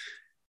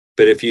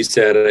 but if you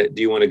said,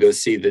 do you want to go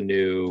see the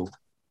new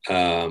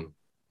Leonardo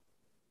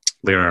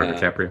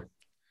DiCaprio?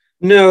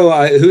 No,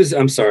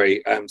 I'm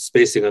sorry. I'm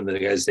spacing on the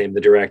guy's name, the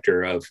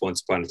director of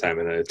Once Upon a Time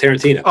in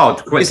Tarantino. Oh,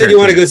 you said you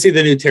want to go see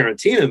the new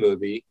Tarantino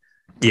movie.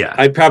 Yeah.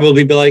 I'd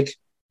probably be like,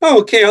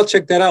 oh, okay, I'll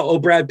check that out. Oh,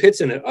 Brad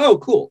Pitt's in it. Oh,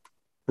 cool.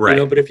 Right. You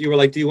know, but if you were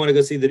like, do you want to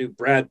go see the new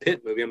Brad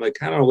Pitt movie? I'm like,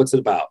 I don't know what's it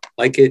about.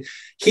 Like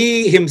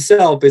he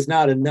himself is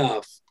not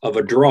enough of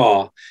a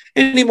draw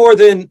any more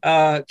than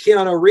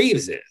Keanu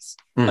Reeves is.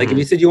 Mm-hmm. Like if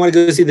you said you want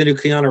to go see the new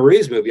Keanu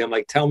Reeves movie, I'm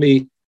like, tell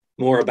me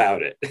more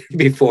about it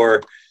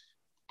before.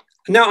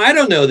 Now, I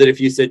don't know that if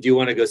you said, do you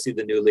want to go see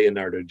the new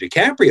Leonardo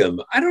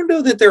DiCaprio? I don't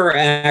know that there are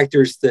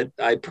actors that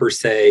I per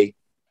se,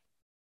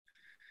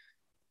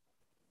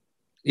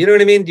 you know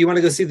what I mean? Do you want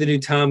to go see the new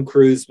Tom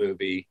Cruise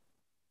movie?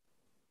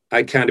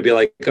 I'd kind of be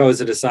like, oh,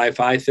 is it a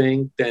sci-fi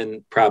thing?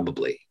 Then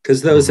probably,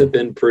 because those have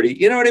been pretty,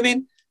 you know what I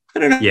mean? I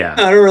don't know. Yeah.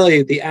 I don't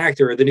really, the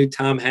actor or the new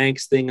Tom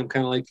Hanks thing, I'm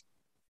kind of like,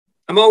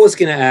 I'm always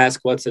going to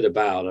ask, what's it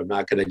about? I'm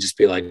not going to just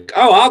be like,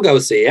 oh, I'll go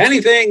see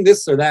anything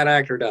this or that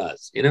actor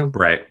does, you know?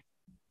 Right.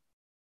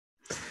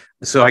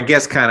 So I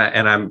guess kind of,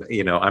 and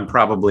I'm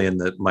probably in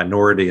the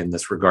minority in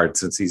this regard,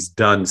 since he's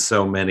done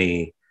so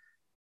many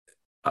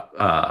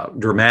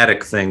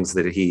dramatic things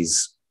that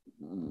he's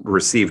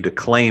received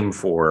acclaim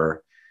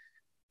for,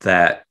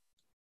 that,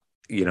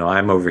 you know,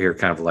 I'm over here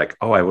kind of like,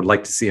 oh, I would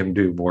like to see him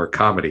do more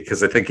comedy,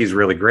 because I think he's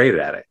really great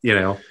at it, you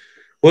know?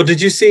 Well,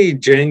 did you see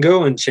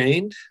Django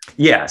Unchained?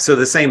 Yeah. So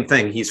the same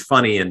thing. He's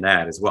funny in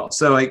that as well.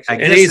 So I and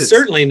guess he's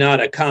certainly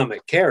not a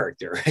comic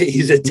character. Right?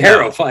 He's a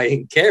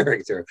terrifying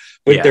character,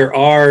 but there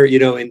are, you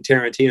know, in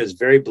Tarantino, it's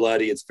very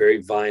bloody. It's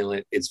very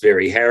violent. It's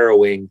very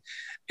harrowing.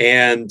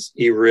 And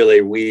he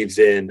really weaves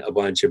in a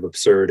bunch of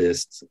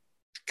absurdist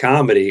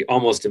comedy,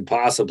 almost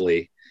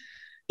impossibly.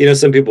 You know,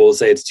 some people will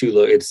say it's too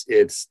low.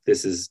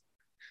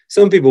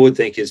 Some people would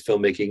think his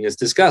filmmaking is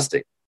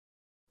disgusting.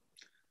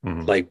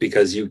 Mm-hmm. Like,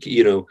 because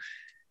you know,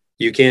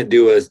 you can't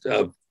do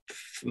a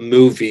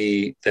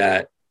movie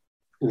that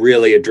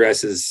really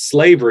addresses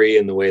slavery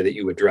in the way that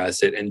you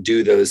address it and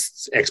do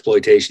those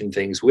exploitation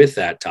things with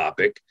that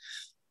topic.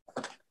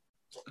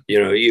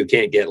 You know, you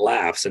can't get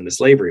laughs in the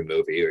slavery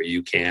movie, or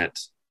you can't,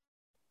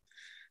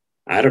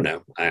 I don't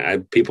know.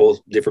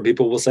 Different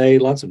people will say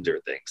lots of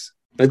different things.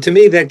 But to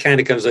me, that kind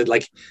of comes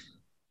like,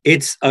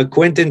 it's a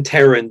Quentin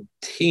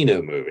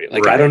Tarantino movie.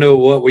 Like, right. I don't know,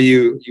 what were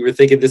you were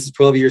thinking this is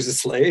 12 Years a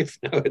Slave?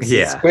 No,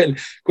 it's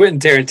Quentin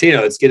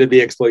Tarantino. It's going to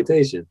be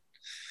exploitation.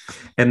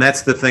 And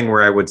that's the thing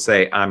where I would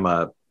say I'm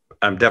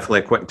definitely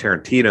a Quentin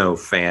Tarantino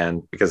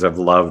fan, because I've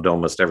loved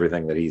almost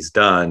everything that he's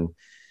done.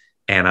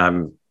 And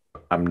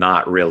I'm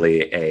not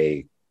really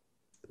a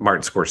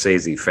Martin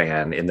Scorsese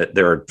fan, in that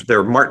there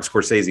are Martin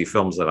Scorsese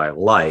films that I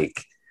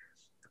like,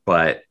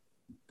 but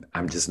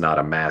I'm just not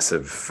a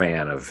massive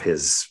fan of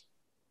his,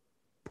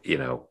 you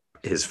know,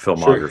 his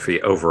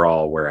filmography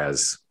overall.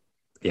 Whereas,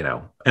 you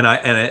know,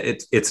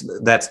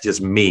 that's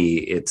just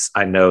me.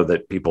 I know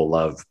that people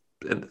love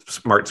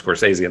Martin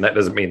Scorsese, and that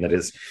doesn't mean that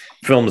his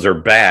films are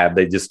bad.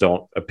 They just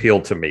don't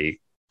appeal to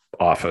me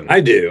often. I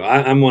do.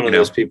 I'm one of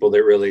those people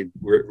that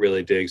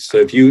really digs. So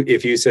if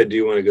you said, do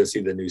you want to go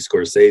see the new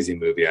Scorsese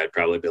movie? I'd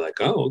probably be like,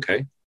 oh,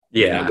 okay.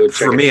 Yeah.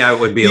 For me, I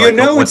would be like,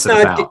 what's it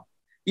about?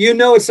 You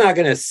know, it's not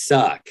going to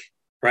suck,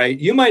 right?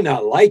 You might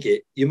not like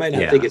it. You might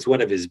not think it's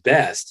one of his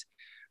best.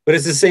 But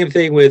it's the same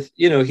thing with,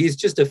 you know, he's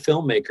just a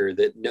filmmaker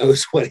that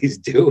knows what he's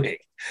doing.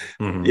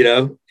 Mm-hmm. You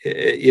know,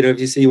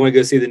 if you want to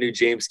go see the new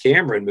James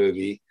Cameron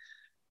movie,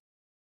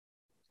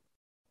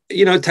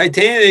 you know,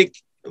 Titanic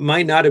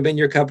might not have been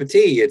your cup of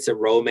tea. It's a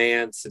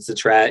romance. It's a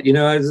tragedy. You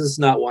know, this is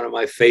not one of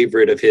my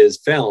favorite of his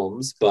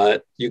films,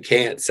 but you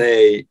can't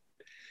say,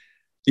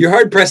 you're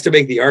hard pressed to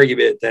make the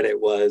argument that it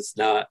was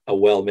not a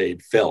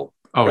well-made film.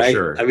 Oh, right?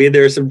 Sure. I mean,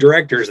 there are some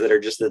directors that are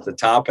just at the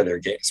top of their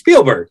game.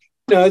 Spielberg,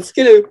 it's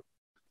going to,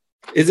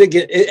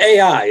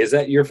 AI? Is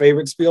that your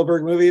favorite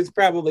Spielberg movie? It's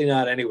probably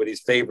not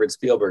anybody's favorite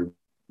Spielberg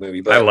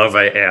movie. But I love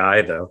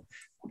AI though.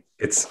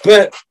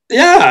 But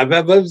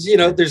you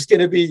know, there's going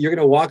to be, you're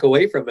going to walk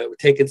away from it,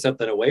 taking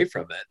something away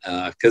from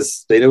it,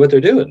 because they know what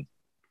they're doing.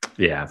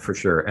 Yeah, for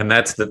sure. And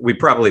we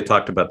probably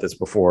talked about this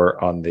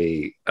before on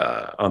the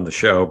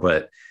show,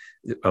 but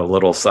a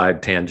little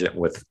side tangent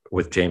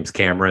with James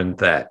Cameron,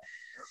 that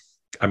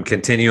I'm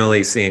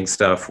continually seeing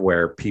stuff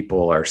where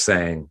people are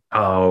saying,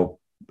 oh,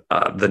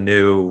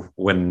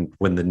 when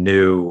the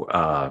new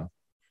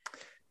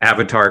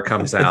Avatar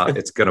comes out,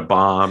 it's going to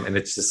bomb. And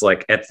it's just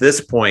like, at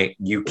this point,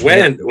 you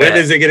can't. When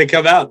is it going to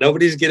come out?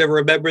 Nobody's going to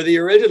remember the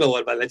original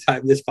one by the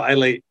time this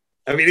finally.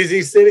 I mean,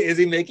 is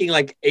he making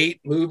like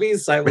 8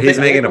 movies? He's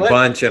making a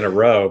bunch in a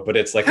row, but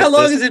it's like, how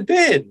long has it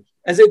been?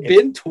 Has it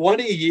been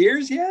 20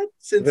 years yet?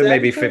 Since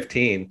maybe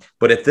 15.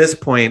 But at this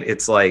point,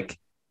 it's like,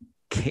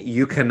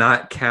 you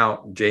cannot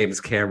count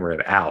James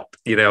Cameron out.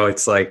 You know,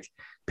 it's like,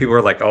 people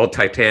are like, oh,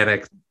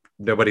 Titanic,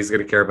 nobody's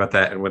going to care about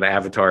that. And when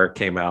Avatar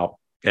came out,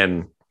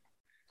 and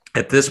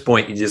at this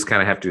point, you just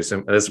kind of have to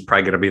assume this is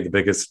probably going to be the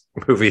biggest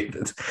movie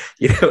that's,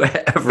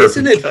 ever.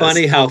 Isn't it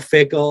funny how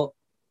fickle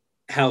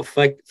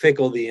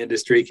the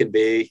industry can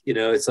be? You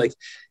know, it's like,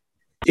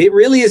 it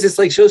really is. It's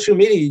like social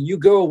media. You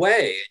go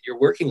away and you're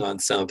working on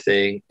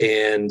something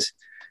and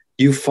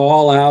you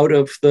fall out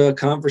of the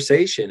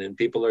conversation, and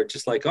people are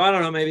just like, oh, I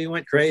don't know, maybe he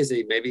went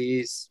crazy. Maybe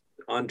he's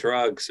on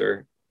drugs,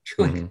 or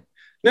like,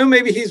 No,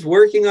 maybe he's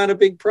working on a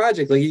big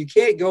project. Like, you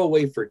can't go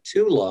away for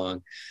too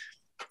long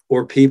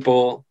or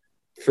people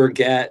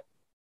forget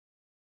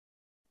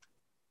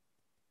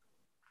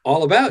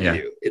all about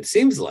you, it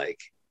seems like.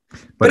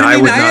 But I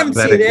mean, I haven't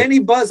seen any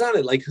buzz on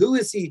it. Like, who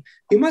is he?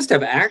 He must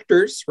have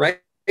actors, right?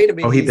 I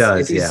mean, he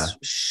does. If he's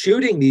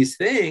shooting these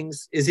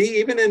things, is he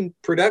even in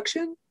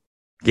production?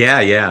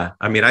 Yeah.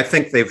 I mean, I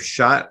think they've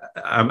shot.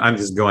 I'm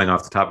just going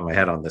off the top of my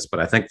head on this, but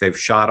I think they've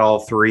shot all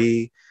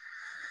 3,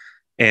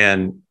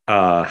 and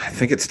I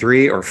think it's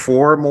 3 or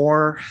 4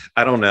 more.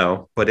 I don't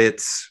know, but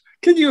it's.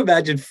 Can you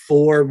imagine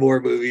 4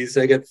 more movies?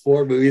 I got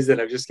 4 movies that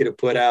I'm just going to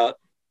put out.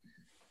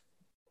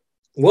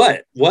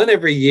 What, one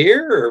every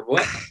year or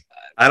what?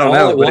 I don't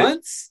know. At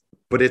once?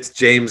 But it's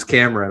James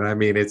Cameron. I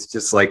mean, it's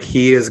just like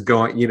he is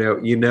going.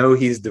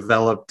 He's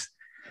developed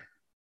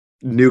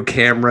new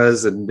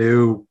cameras and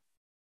new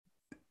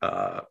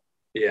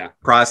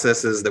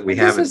processes that we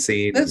haven't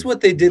seen. That's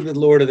what they did with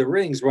Lord of the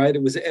Rings, right?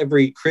 It was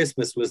every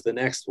Christmas was the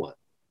next one.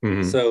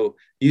 Mm-hmm. So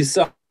you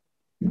saw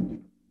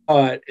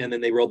it, and then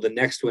they rolled the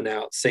next one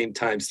out same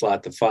time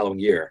slot the following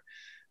year,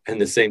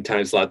 and the same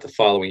time slot the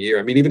following year.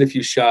 I mean, even if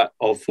you shot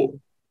all 4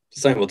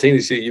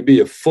 simultaneously, you'd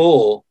be a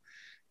fool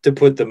to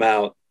put them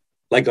out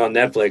like on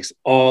Netflix.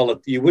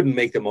 You wouldn't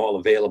make them all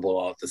available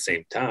all at the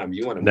same time.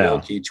 You want to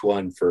milk each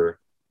one for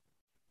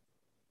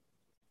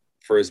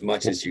as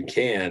much as you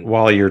can.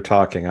 While you're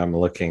talking, I'm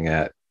looking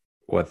at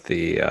what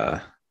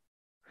the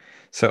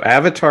so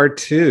Avatar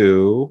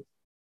 2,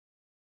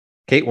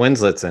 Kate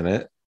Winslet's in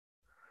it.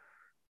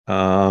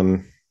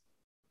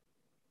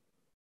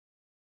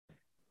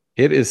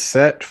 It is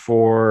set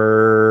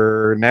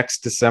for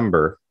next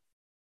December.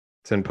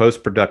 It's in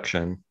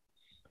post-production.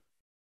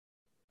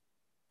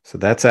 So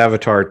that's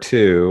Avatar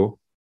 2.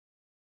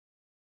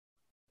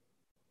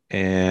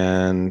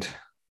 And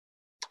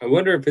I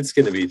wonder if it's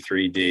going to be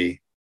 3D.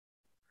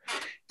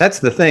 That's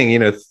the thing,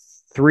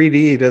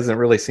 3D doesn't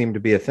really seem to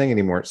be a thing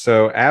anymore.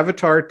 So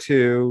Avatar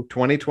 2,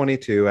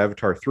 2022,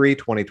 Avatar 3,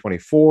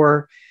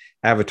 2024,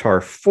 Avatar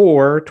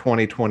 4,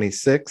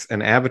 2026,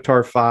 and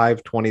Avatar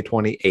 5,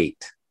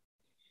 2028.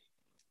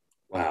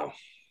 Wow.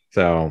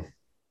 So,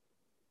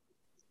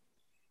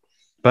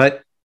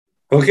 but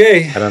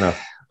okay. I don't know.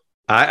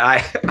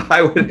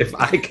 I would, if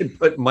I could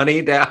put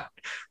money down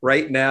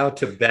right now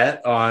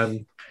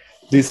to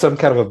do some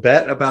kind of a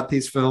bet about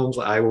these films,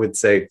 I would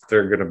say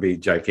they're going to be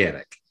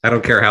gigantic. I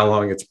don't care how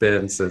long it's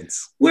been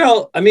since.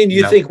 Well, I mean,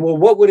 you think, well,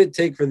 what would it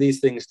take for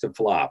these things to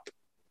flop?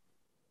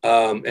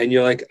 And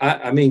you're like,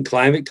 I mean,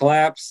 climate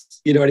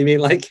collapse, you know what I mean?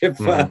 Like if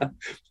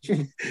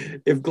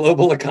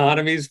global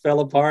economies fell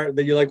apart,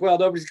 then you're like, well,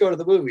 nobody's going to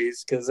the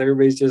movies because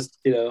everybody's just,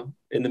 in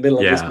the middle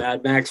of this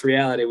Mad Max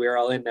reality we're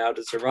all in now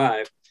to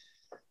survive.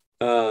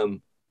 But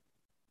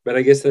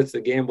I guess that's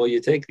the gamble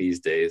you take these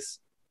days.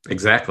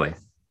 Exactly.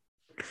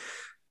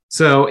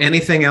 So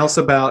anything else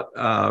about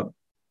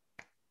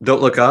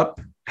Don't Look Up?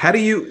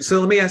 So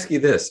let me ask you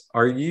this.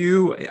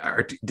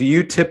 Do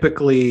you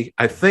typically,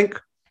 I think,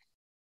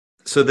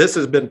 so this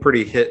has been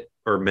pretty hit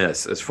or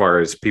miss as far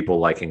as people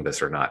liking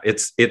this or not. I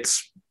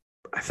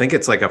think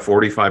it's like a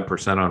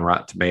 45% on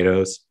Rotten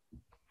Tomatoes.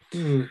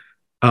 I'd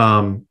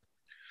have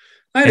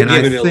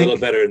given it a little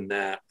better than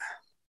that.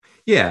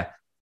 Yeah.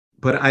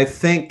 But I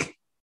think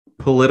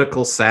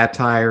political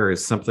satire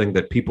is something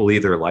that people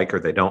either like or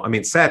they don't. I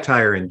mean,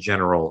 satire in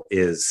general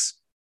is,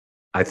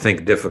 I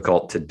think,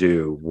 difficult to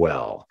do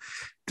well.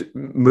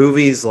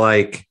 Movies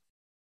like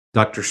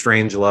Dr.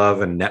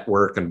 Strangelove and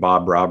Network and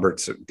Bob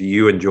Roberts, do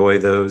you enjoy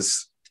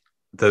those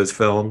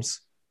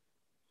films?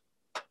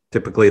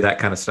 Typically that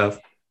kind of stuff?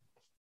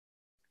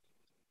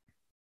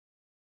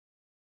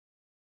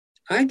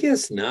 I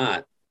guess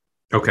not.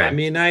 Okay. I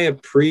mean, I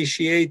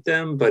appreciate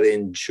them, but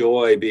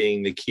enjoy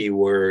being the key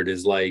word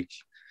is like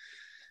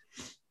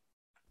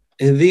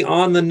the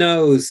on the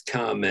nose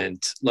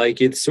comment.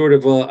 Like it's sort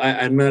of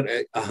I'm not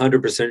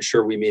 100%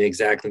 sure we mean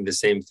exactly the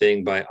same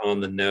thing by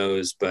on the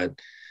nose, but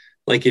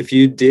like if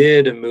you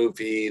did a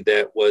movie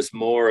that was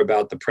more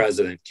about the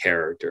president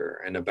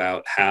character and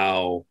about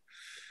how,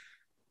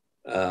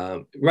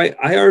 right,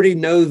 I already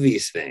know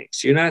these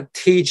things. You're not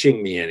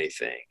teaching me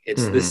anything.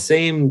 It's the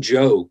same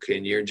joke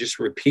and you're just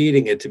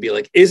repeating it to be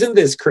like, isn't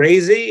this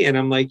crazy? And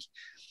I'm like,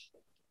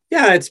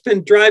 yeah, it's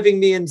been driving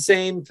me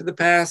insane for the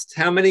past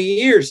how many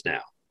years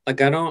now?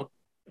 Like,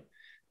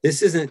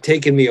 this isn't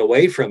taking me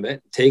away from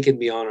it, taking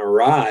me on a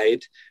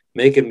ride,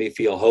 making me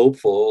feel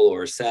hopeful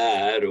or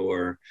sad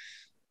or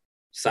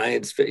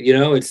science,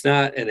 it's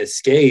not an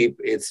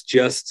escape.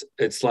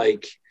 It's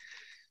like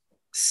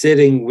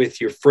sitting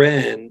with your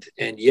friend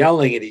and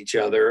yelling at each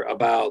other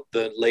about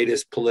the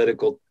latest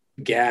political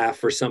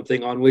gaffe or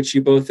something on which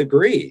you both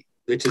agree,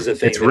 which is a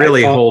thing. It's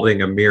really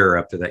holding a mirror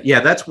up to that. Yeah,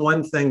 that's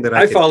one thing that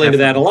I fall into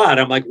that a lot.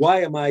 I'm like,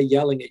 why am I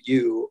yelling at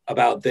you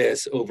about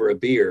this over a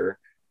beer?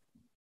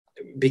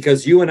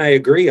 Because you and I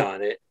agree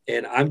on it,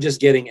 and I'm just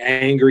getting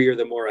angrier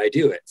the more I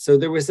do it. So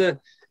there's a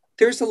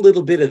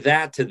little bit of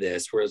that to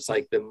this, where it's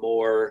like the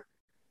more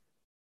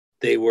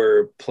they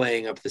were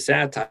playing up the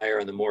satire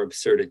and the more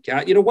absurd it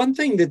got. One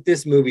thing that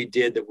this movie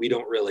did that we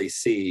don't really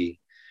see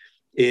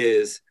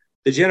is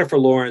the Jennifer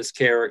Lawrence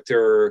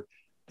character,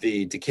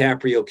 the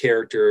DiCaprio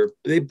character,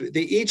 they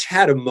each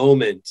had a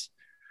moment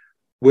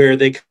where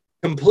they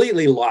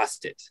completely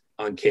lost it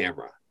on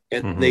camera.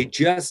 And they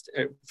just,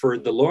 for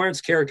the Lawrence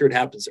character, it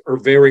happens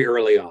very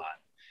early on.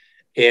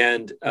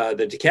 And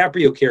the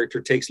DiCaprio character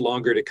takes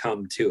longer to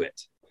come to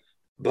it.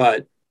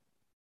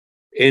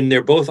 And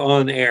they're both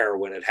on air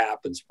when it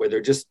happens, where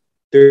they're just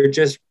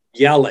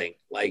yelling,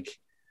 like,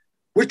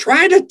 we're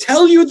trying to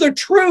tell you the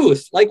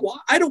truth. Like, why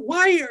am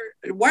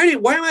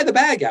I the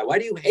bad guy? Why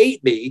do you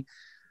hate me?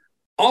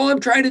 All I'm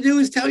trying to do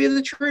is tell you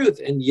the truth,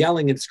 and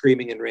yelling and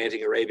screaming and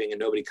ranting and raving, and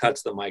nobody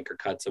cuts the mic or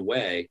cuts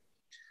away.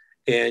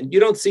 And you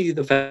don't see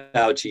the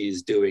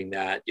Faucis doing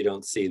that. You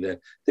don't see they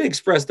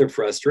express their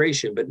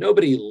frustration, but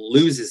nobody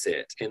loses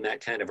it in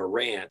that kind of a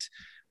rant,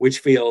 which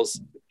feels,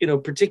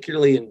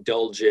 particularly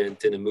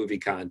indulgent in a movie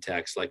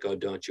context, like, oh,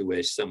 don't you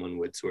wish someone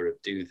would sort of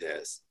do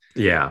this?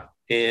 Yeah.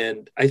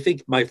 And I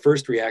think my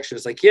first reaction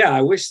is like, yeah,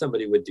 I wish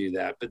somebody would do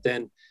that. But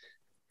then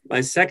my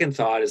second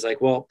thought is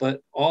like, well,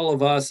 but all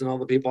of us and all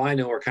the people I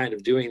know are kind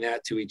of doing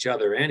that to each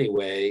other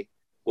anyway.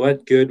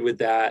 What good would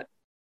that?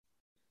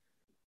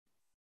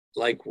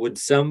 Like, would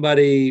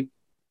somebody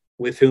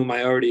with whom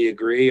I already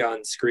agree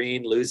on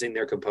screen losing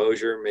their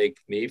composure make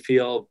me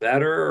feel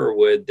better, or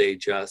would they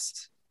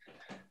just,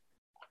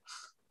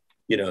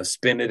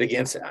 spin it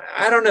against?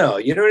 I don't know.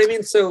 You know what I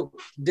mean? So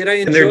did I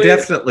enjoy and they're it?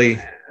 definitely,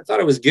 I thought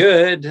it was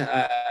good.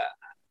 I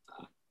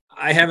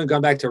haven't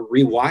gone back to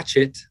rewatch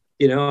it.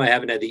 I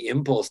haven't had the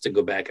impulse to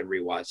go back and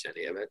rewatch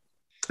any of it.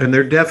 And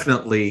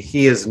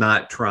he is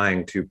not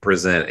trying to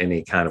present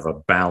any kind of a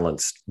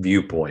balanced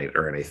viewpoint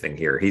or anything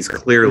here. He's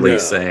clearly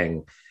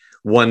saying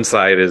one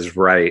side is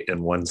right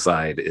and one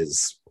side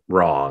is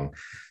wrong.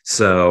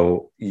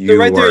 So you're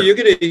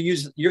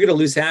gonna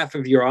lose half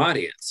of your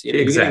audience.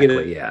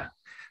 Exactly. Yeah.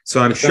 So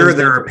I'm sure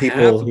there are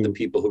people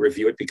who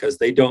review it because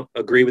they don't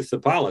agree with the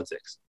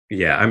politics.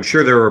 Yeah, I'm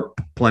sure there are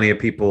plenty of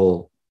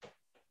people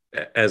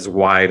as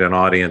wide an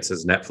audience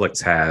as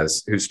Netflix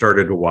has who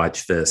started to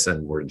watch this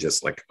and were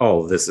just like,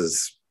 oh,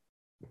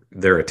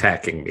 they're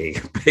attacking me,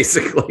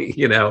 basically,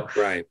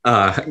 Right.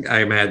 I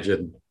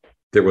imagine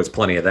there was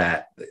plenty of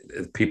that,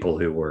 people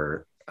who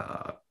were,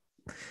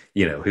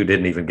 who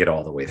didn't even get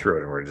all the way through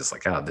it and were just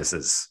like, oh, this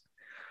is,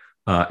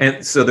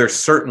 and so there's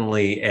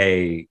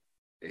certainly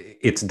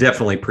it's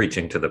definitely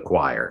preaching to the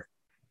choir.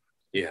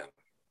 Yeah.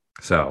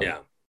 So, yeah.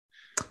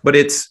 But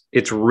it's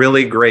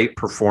really great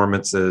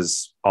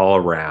performances all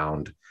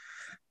around.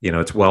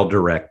 It's well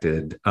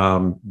directed.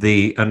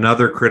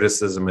 Another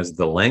criticism is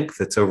the length.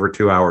 It's over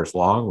 2 hours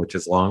long, which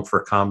is long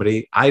for a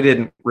comedy. I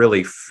didn't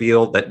really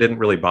feel that didn't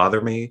really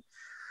bother me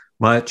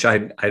much. I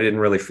didn't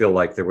really feel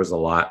like there was a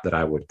lot that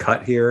I would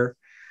cut here.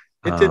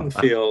 It didn't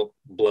feel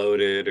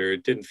bloated, or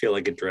it didn't feel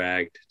like it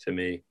dragged to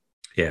me.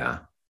 Yeah.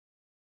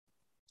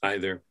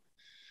 Either.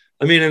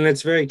 I mean, and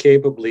it's very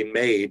capably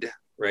made,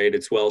 right?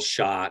 It's well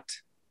shot.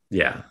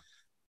 Yeah.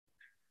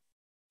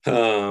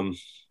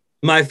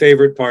 My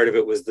favorite part of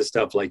it was the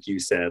stuff like you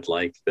said,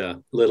 like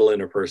the little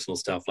interpersonal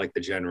stuff, like the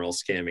general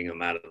scamming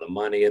them out of the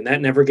money, and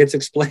that never gets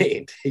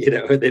explained. They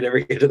never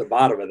get to the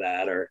bottom of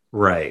that, or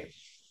right.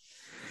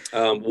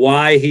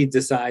 Why he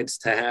decides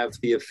to have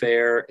the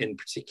affair in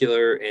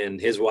particular, and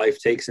his wife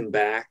takes him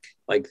back.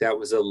 Like, that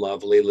was a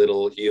lovely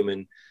little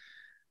human.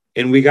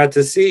 And we got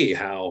to see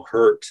how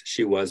hurt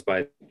she was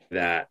by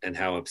that and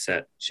how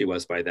upset she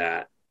was by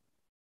that.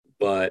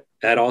 But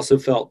that also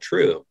felt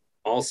true.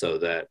 Also,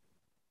 that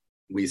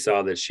we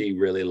saw that she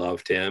really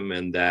loved him,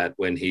 and that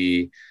when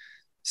he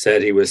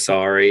said he was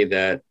sorry,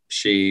 that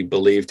she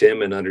believed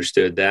him and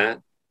understood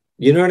that.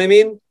 You know what I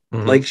mean?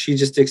 Mm-hmm. Like, she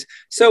just,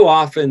 so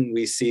often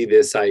we see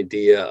this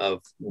idea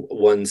of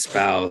one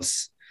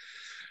spouse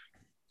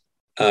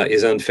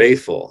is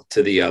unfaithful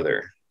to the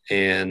other.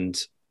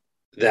 And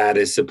that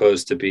is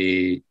supposed to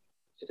be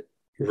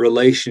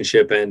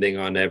relationship ending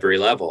on every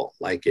level.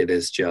 Like, it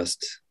is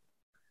just,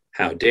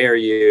 how dare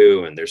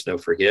you? And there's no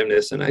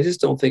forgiveness. And I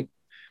just don't think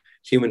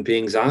human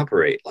beings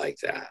operate like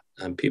that.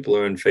 People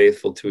are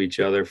unfaithful to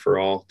each other for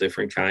all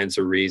different kinds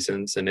of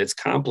reasons. And it's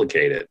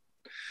complicated.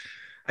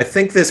 I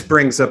think this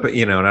brings up,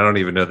 and I don't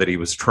even know that he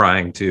was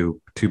trying to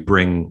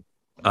bring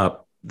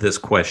up this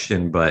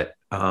question, but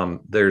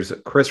there's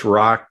Chris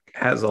Rock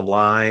has a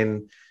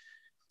line,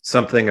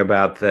 something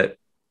about that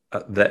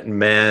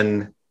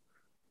men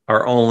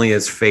are only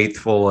as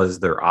faithful as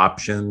their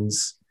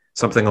options,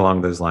 something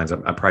along those lines.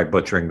 I'm probably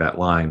butchering that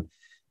line,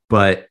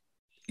 but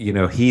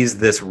he's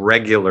this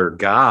regular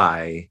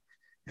guy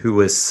who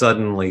is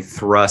suddenly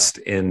thrust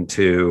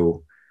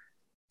into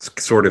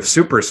sort of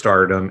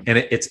superstardom. And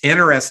it's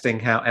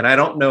interesting how, and I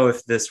don't know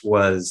if this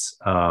was,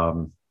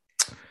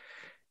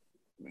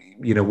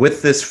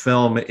 with this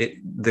film,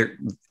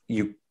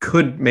 you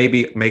could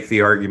maybe make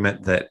the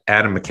argument that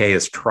Adam McKay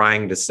is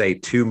trying to say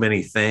too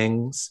many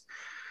things,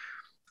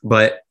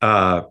 but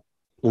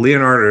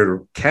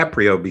Leonardo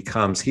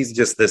DiCaprio he's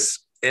just this.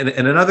 And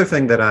another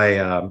thing that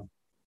I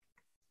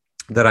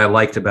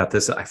liked about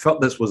this, I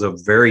felt this was a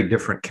very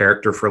different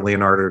character for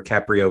Leonardo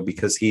DiCaprio,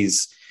 because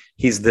he's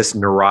this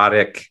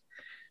neurotic,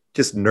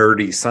 just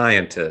nerdy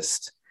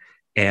scientist.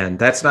 And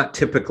that's not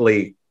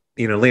typically,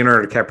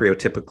 Leonardo DiCaprio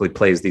typically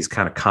plays these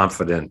kind of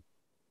confident,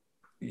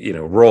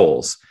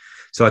 roles.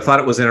 So I thought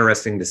it was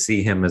interesting to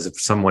see him as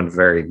someone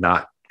very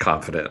not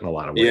confident in a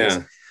lot of ways.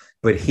 Yeah.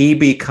 But he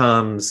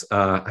becomes,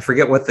 I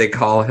forget what they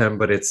call him,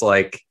 but it's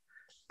like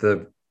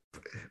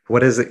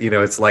what is it?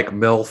 It's like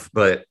MILF,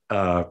 but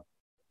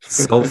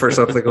SILF or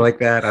something like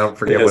that. I don't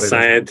forget what it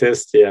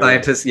scientist, is.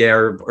 Scientist, yeah,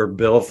 or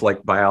BILF,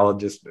 like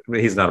biologist.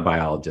 He's not a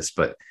biologist,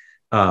 but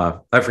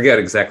I forget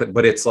exactly.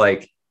 But it's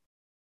like,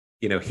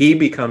 he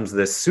becomes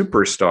this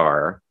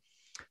superstar,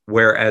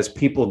 whereas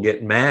people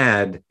get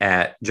mad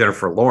at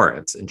Jennifer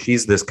Lawrence, and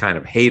she's this kind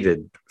of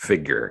hated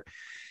figure.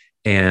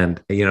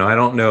 And, I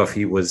don't know if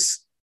he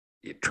was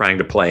trying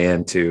to play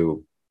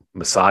into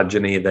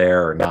misogyny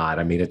there or not.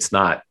 I mean, it's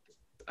not,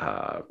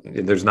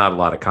 there's not a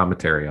lot of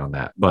commentary on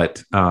that,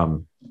 but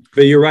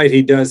you're right.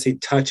 He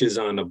touches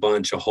on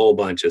a whole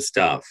bunch of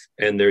stuff,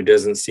 and there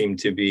doesn't seem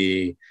to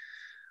be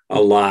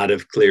a lot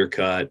of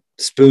clear-cut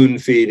spoon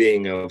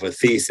feeding of a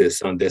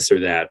thesis on this or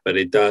that, but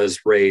it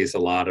does raise a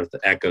lot of the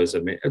echoes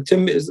of me. To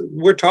me,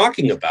 we're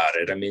talking about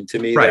it. I mean, to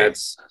me,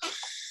 that's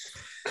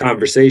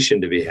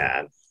conversation to be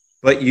had.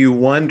 But you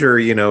wonder,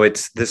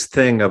 it's this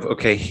thing of,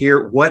 okay,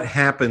 here, what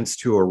happens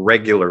to a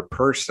regular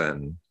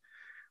person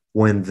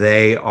when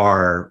they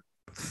are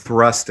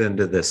thrust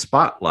into the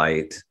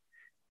spotlight?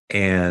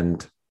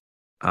 And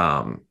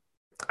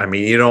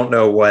you don't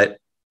know what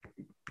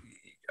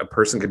a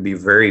person could be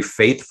very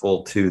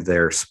faithful to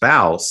their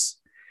spouse.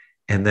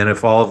 And then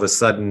if all of a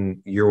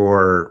sudden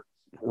you're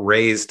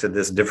raised to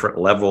this different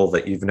level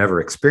that you've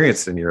never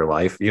experienced in your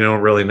life, you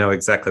don't really know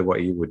exactly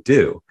what you would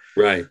do.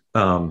 Right.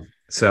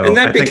 So and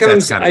that I becomes, think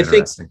that's kind of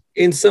interesting.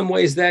 In some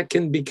ways that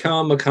can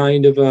become a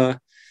kind of a,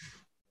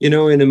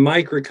 in a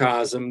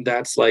microcosm,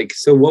 that's like,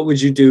 so what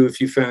would you do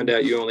if you found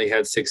out you only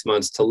had 6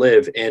 months to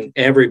live and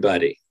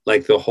everybody,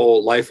 like the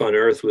whole life on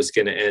earth was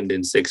going to end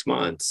in 6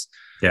 months?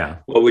 Yeah.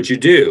 What would you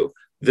do?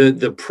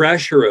 The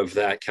pressure of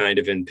that kind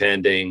of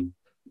impending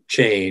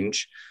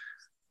change,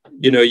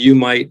 you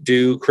might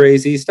do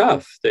crazy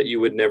stuff that you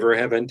would never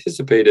have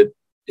anticipated.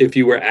 If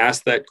you were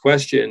asked that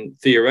question,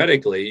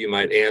 theoretically, you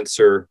might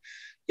answer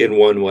in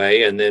one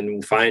way, and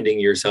then finding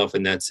yourself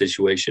in that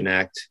situation,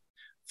 act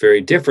very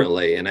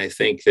differently. And I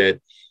think that,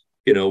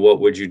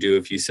 what would you do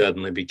if you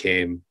suddenly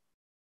became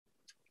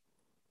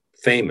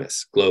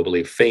famous,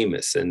 globally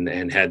famous,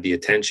 and had the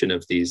attention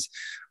of these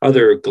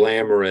other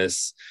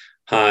glamorous,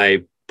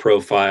 high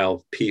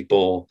profile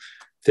people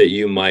that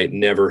you might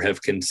never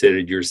have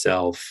considered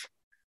yourself,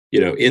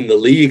 in the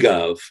league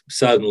of,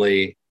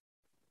 suddenly,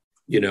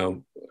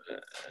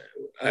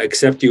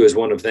 accept you as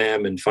one of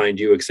them and find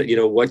you,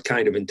 what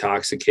kind of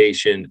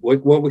intoxication,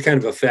 what kind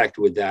of effect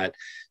would that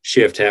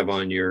shift have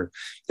on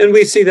and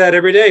we see that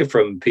every day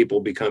from people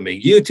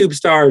becoming YouTube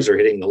stars or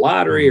hitting the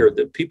lottery or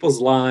the people's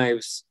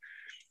lives.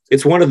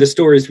 It's one of the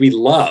stories we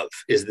love,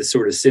 is the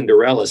sort of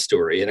Cinderella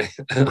story. And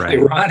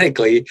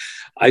ironically,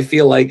 I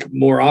feel like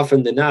more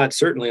often than not,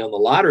 certainly on the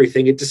lottery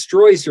thing, it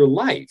destroys your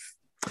life.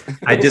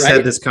 I just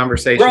had this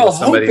conversation We're all with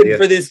somebody hoping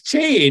for this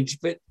change,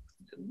 but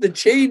the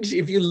change,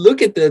 if you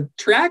look at the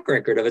track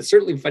record of it,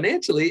 certainly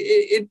financially,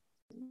 it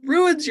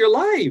ruins your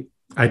life.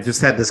 I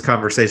just had this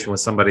conversation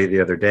with somebody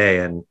the other day,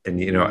 and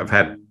I've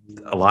had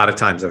a lot of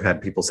times I've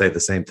had people say the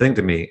same thing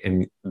to me,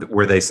 and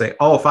where they say,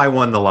 "Oh, if I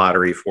won the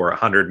lottery for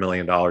 $100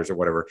 million or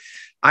whatever,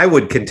 I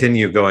would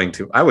continue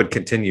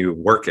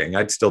working.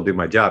 I'd still do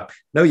my job."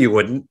 No, you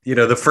wouldn't.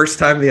 The first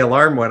time the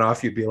alarm went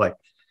off, you'd be like,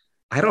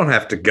 "I don't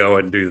have to go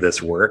and do this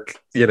work."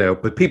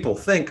 But people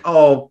think,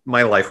 "Oh,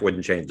 my life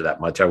wouldn't change that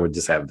much. I would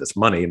just have this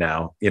money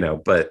now."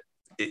 But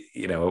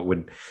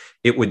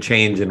it would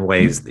change in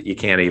ways that you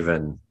can't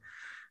even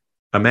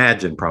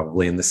imagine,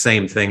 probably. And the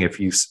same thing if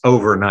you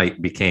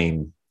overnight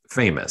became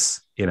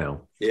famous.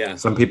 Yeah,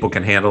 some people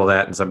can handle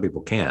that and some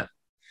people can't.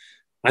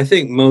 I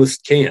think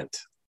most can't.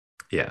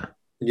 Yeah.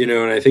 And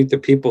I think the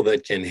people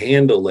that can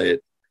handle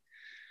it,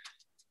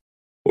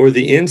 or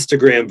the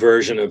Instagram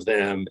version of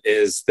them,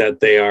 is that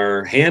they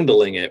are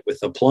handling it with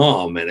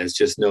aplomb and it's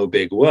just no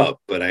big whoop.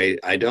 But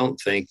I don't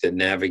think that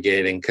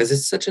navigating, because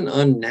it's such an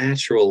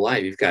unnatural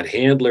life. You've got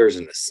handlers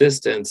and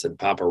assistants and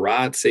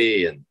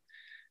paparazzi, and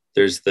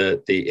there's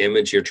the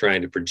image you're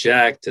trying to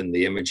project and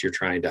the image you're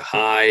trying to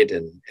hide.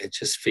 And it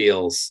just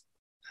feels,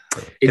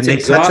 it's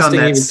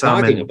exhausting even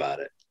talking about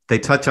it. They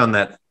touch on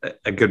that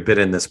a good bit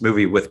in this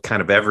movie with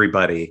kind of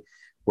everybody,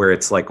 where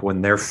it's like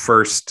when they're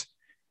first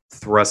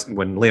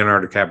when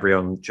Leonardo DiCaprio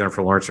and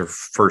Jennifer Lawrence are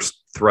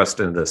first thrust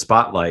into the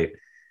spotlight,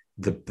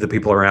 the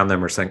people around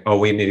them are saying, "Oh,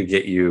 we need to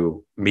get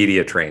you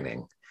media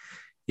training."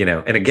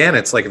 And again,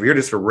 it's like, if you're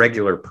just a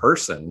regular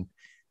person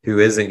who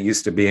isn't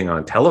used to being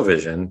on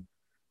television,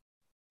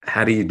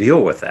 how do you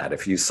deal with that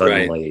if you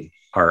suddenly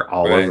are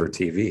all over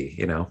TV,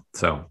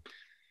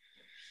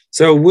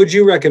 So would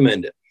you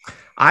recommend it?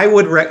 I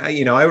would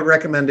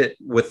recommend it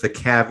with the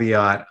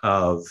caveat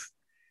of,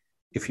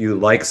 if you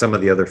like some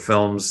of the other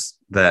films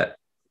that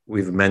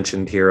we've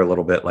mentioned here a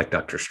little bit, like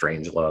Dr.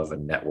 Strangelove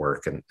and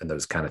Network and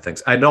those kind of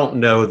things. I don't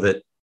know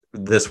that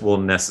this will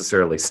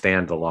necessarily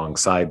stand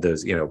alongside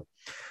those.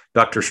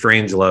 Dr.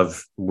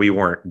 Strangelove, we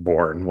weren't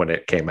born when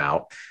it came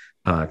out,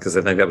 because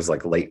I think that was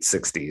like late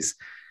 60s.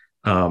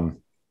 And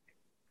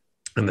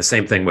the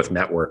same thing with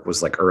Network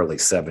was like early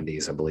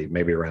 70s, I believe,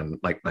 maybe around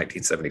like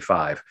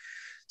 1975.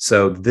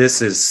 So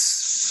this is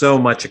so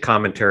much a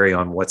commentary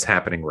on what's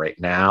happening right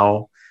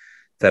now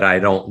that I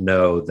don't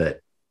know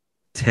that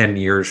 10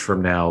 years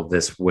from now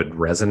this would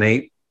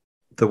resonate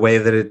the way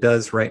that it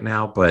does right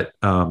now. But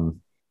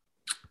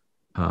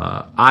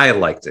I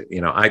liked it.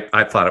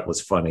 I thought it was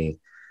funny.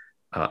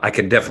 I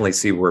can definitely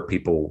see where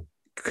people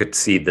could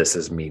see this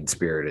as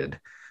mean-spirited.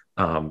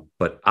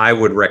 But I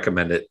would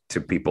recommend it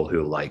to people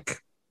who like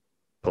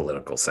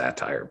political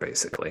satire,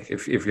 basically.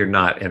 If you're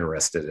not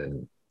interested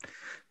in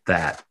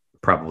that,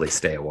 probably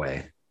stay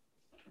away.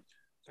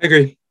 I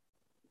agree.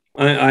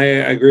 I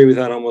agree with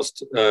that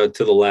almost to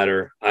the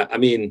latter. I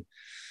mean,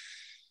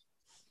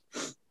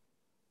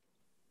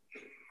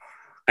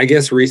 I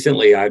guess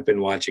recently I've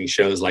been watching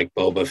shows like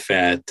Boba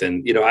Fett,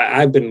 and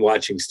I've been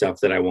watching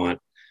stuff that I want.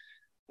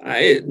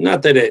 I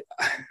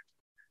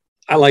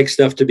like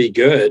stuff to be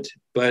good,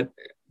 but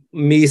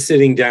me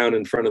sitting down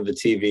in front of the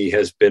TV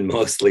has been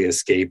mostly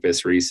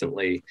escapist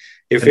recently.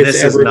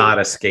 This is not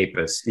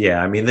escapist.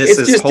 Yeah. I mean, this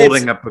is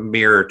holding up a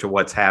mirror to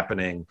what's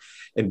happening.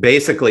 And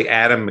basically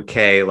Adam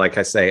McKay, like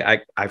I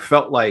say, I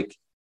felt like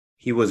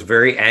he was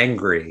very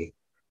angry,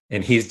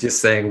 and he's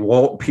just saying,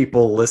 won't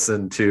people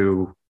listen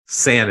to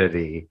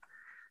sanity?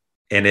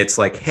 And it's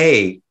like,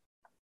 hey,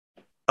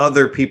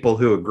 other people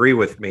who agree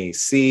with me,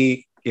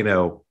 see,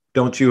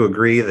 don't you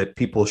agree that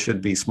people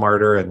should be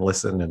smarter and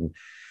listen? And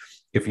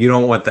if you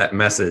don't want that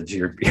message,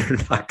 you're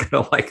not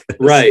going to like this.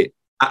 Right.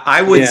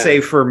 I would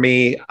say for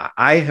me,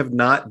 I have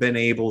not been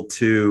able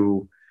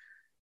to,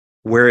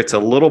 where it's a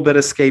little bit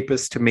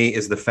escapist to me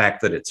is the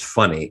fact that it's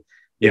funny.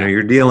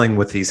 You're dealing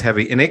with these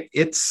heavy, and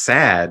it's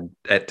sad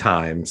at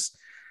times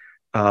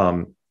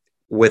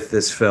with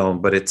this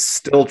film, but it's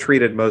still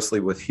treated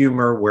mostly with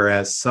humor.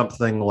 Whereas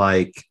something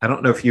like, I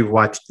don't know if you've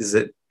watched, is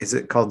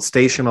it called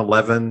Station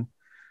 11?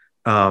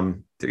 Are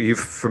you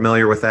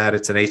familiar with that?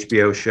 It's an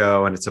HBO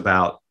show, and it's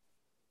about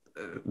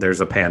there's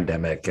a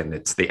pandemic, and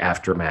it's the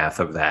aftermath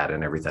of that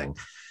and everything.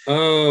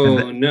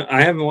 Oh, no,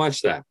 I haven't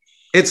watched that.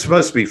 It's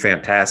supposed to be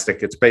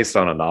fantastic. It's based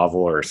on a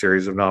novel or a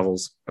series of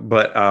novels,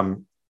 but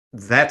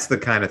that's the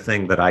kind of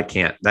thing that I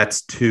can't.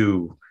 That's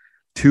too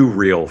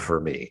real for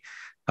me.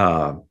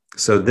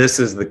 So this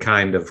is the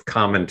kind of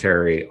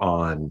commentary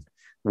on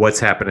what's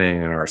happening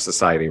in our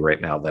society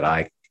right now that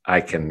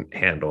I can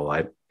handle.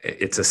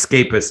 It's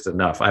escapist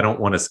enough. I don't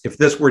want to. If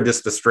this were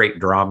just a straight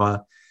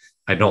drama,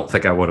 I don't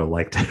think I would have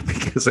liked it,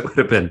 because it would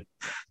have been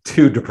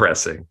too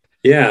depressing.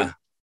 Yeah.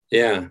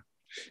 I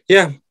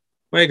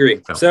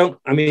agree. So,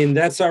 I mean,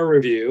 that's our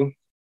review.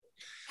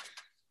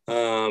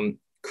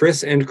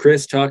 Chris and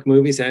Chris Talk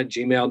Movies at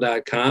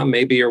gmail.com.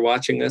 Maybe you're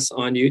watching us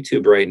on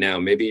YouTube right now.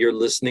 Maybe you're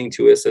listening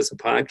to us as a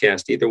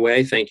podcast. Either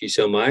way, thank you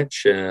so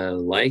much.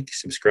 Like,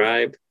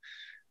 subscribe,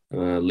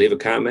 leave a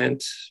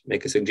comment,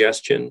 make a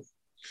suggestion.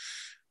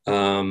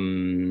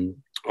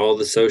 All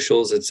the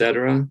socials,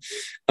 etc.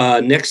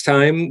 Next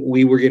time,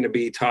 we were going to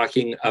be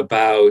talking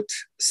about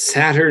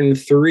Saturn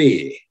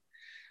III,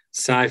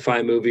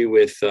 sci-fi movie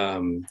with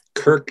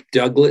Kirk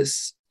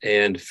Douglas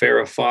and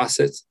Farrah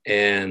Fawcett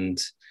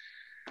and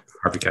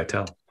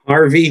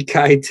Harvey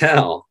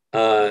Keitel,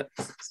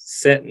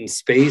 set in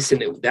space,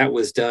 and that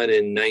was done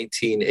in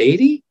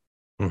 1980.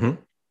 Mm-hmm.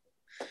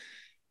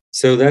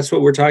 So that's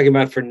what we're talking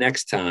about for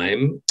next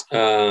time.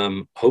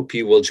 Hope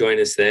you will join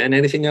us then.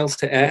 Anything else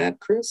to add,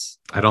 Chris?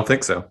 I don't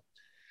think so.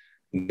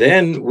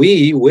 Then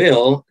we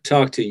will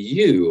talk to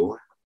you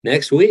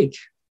next week.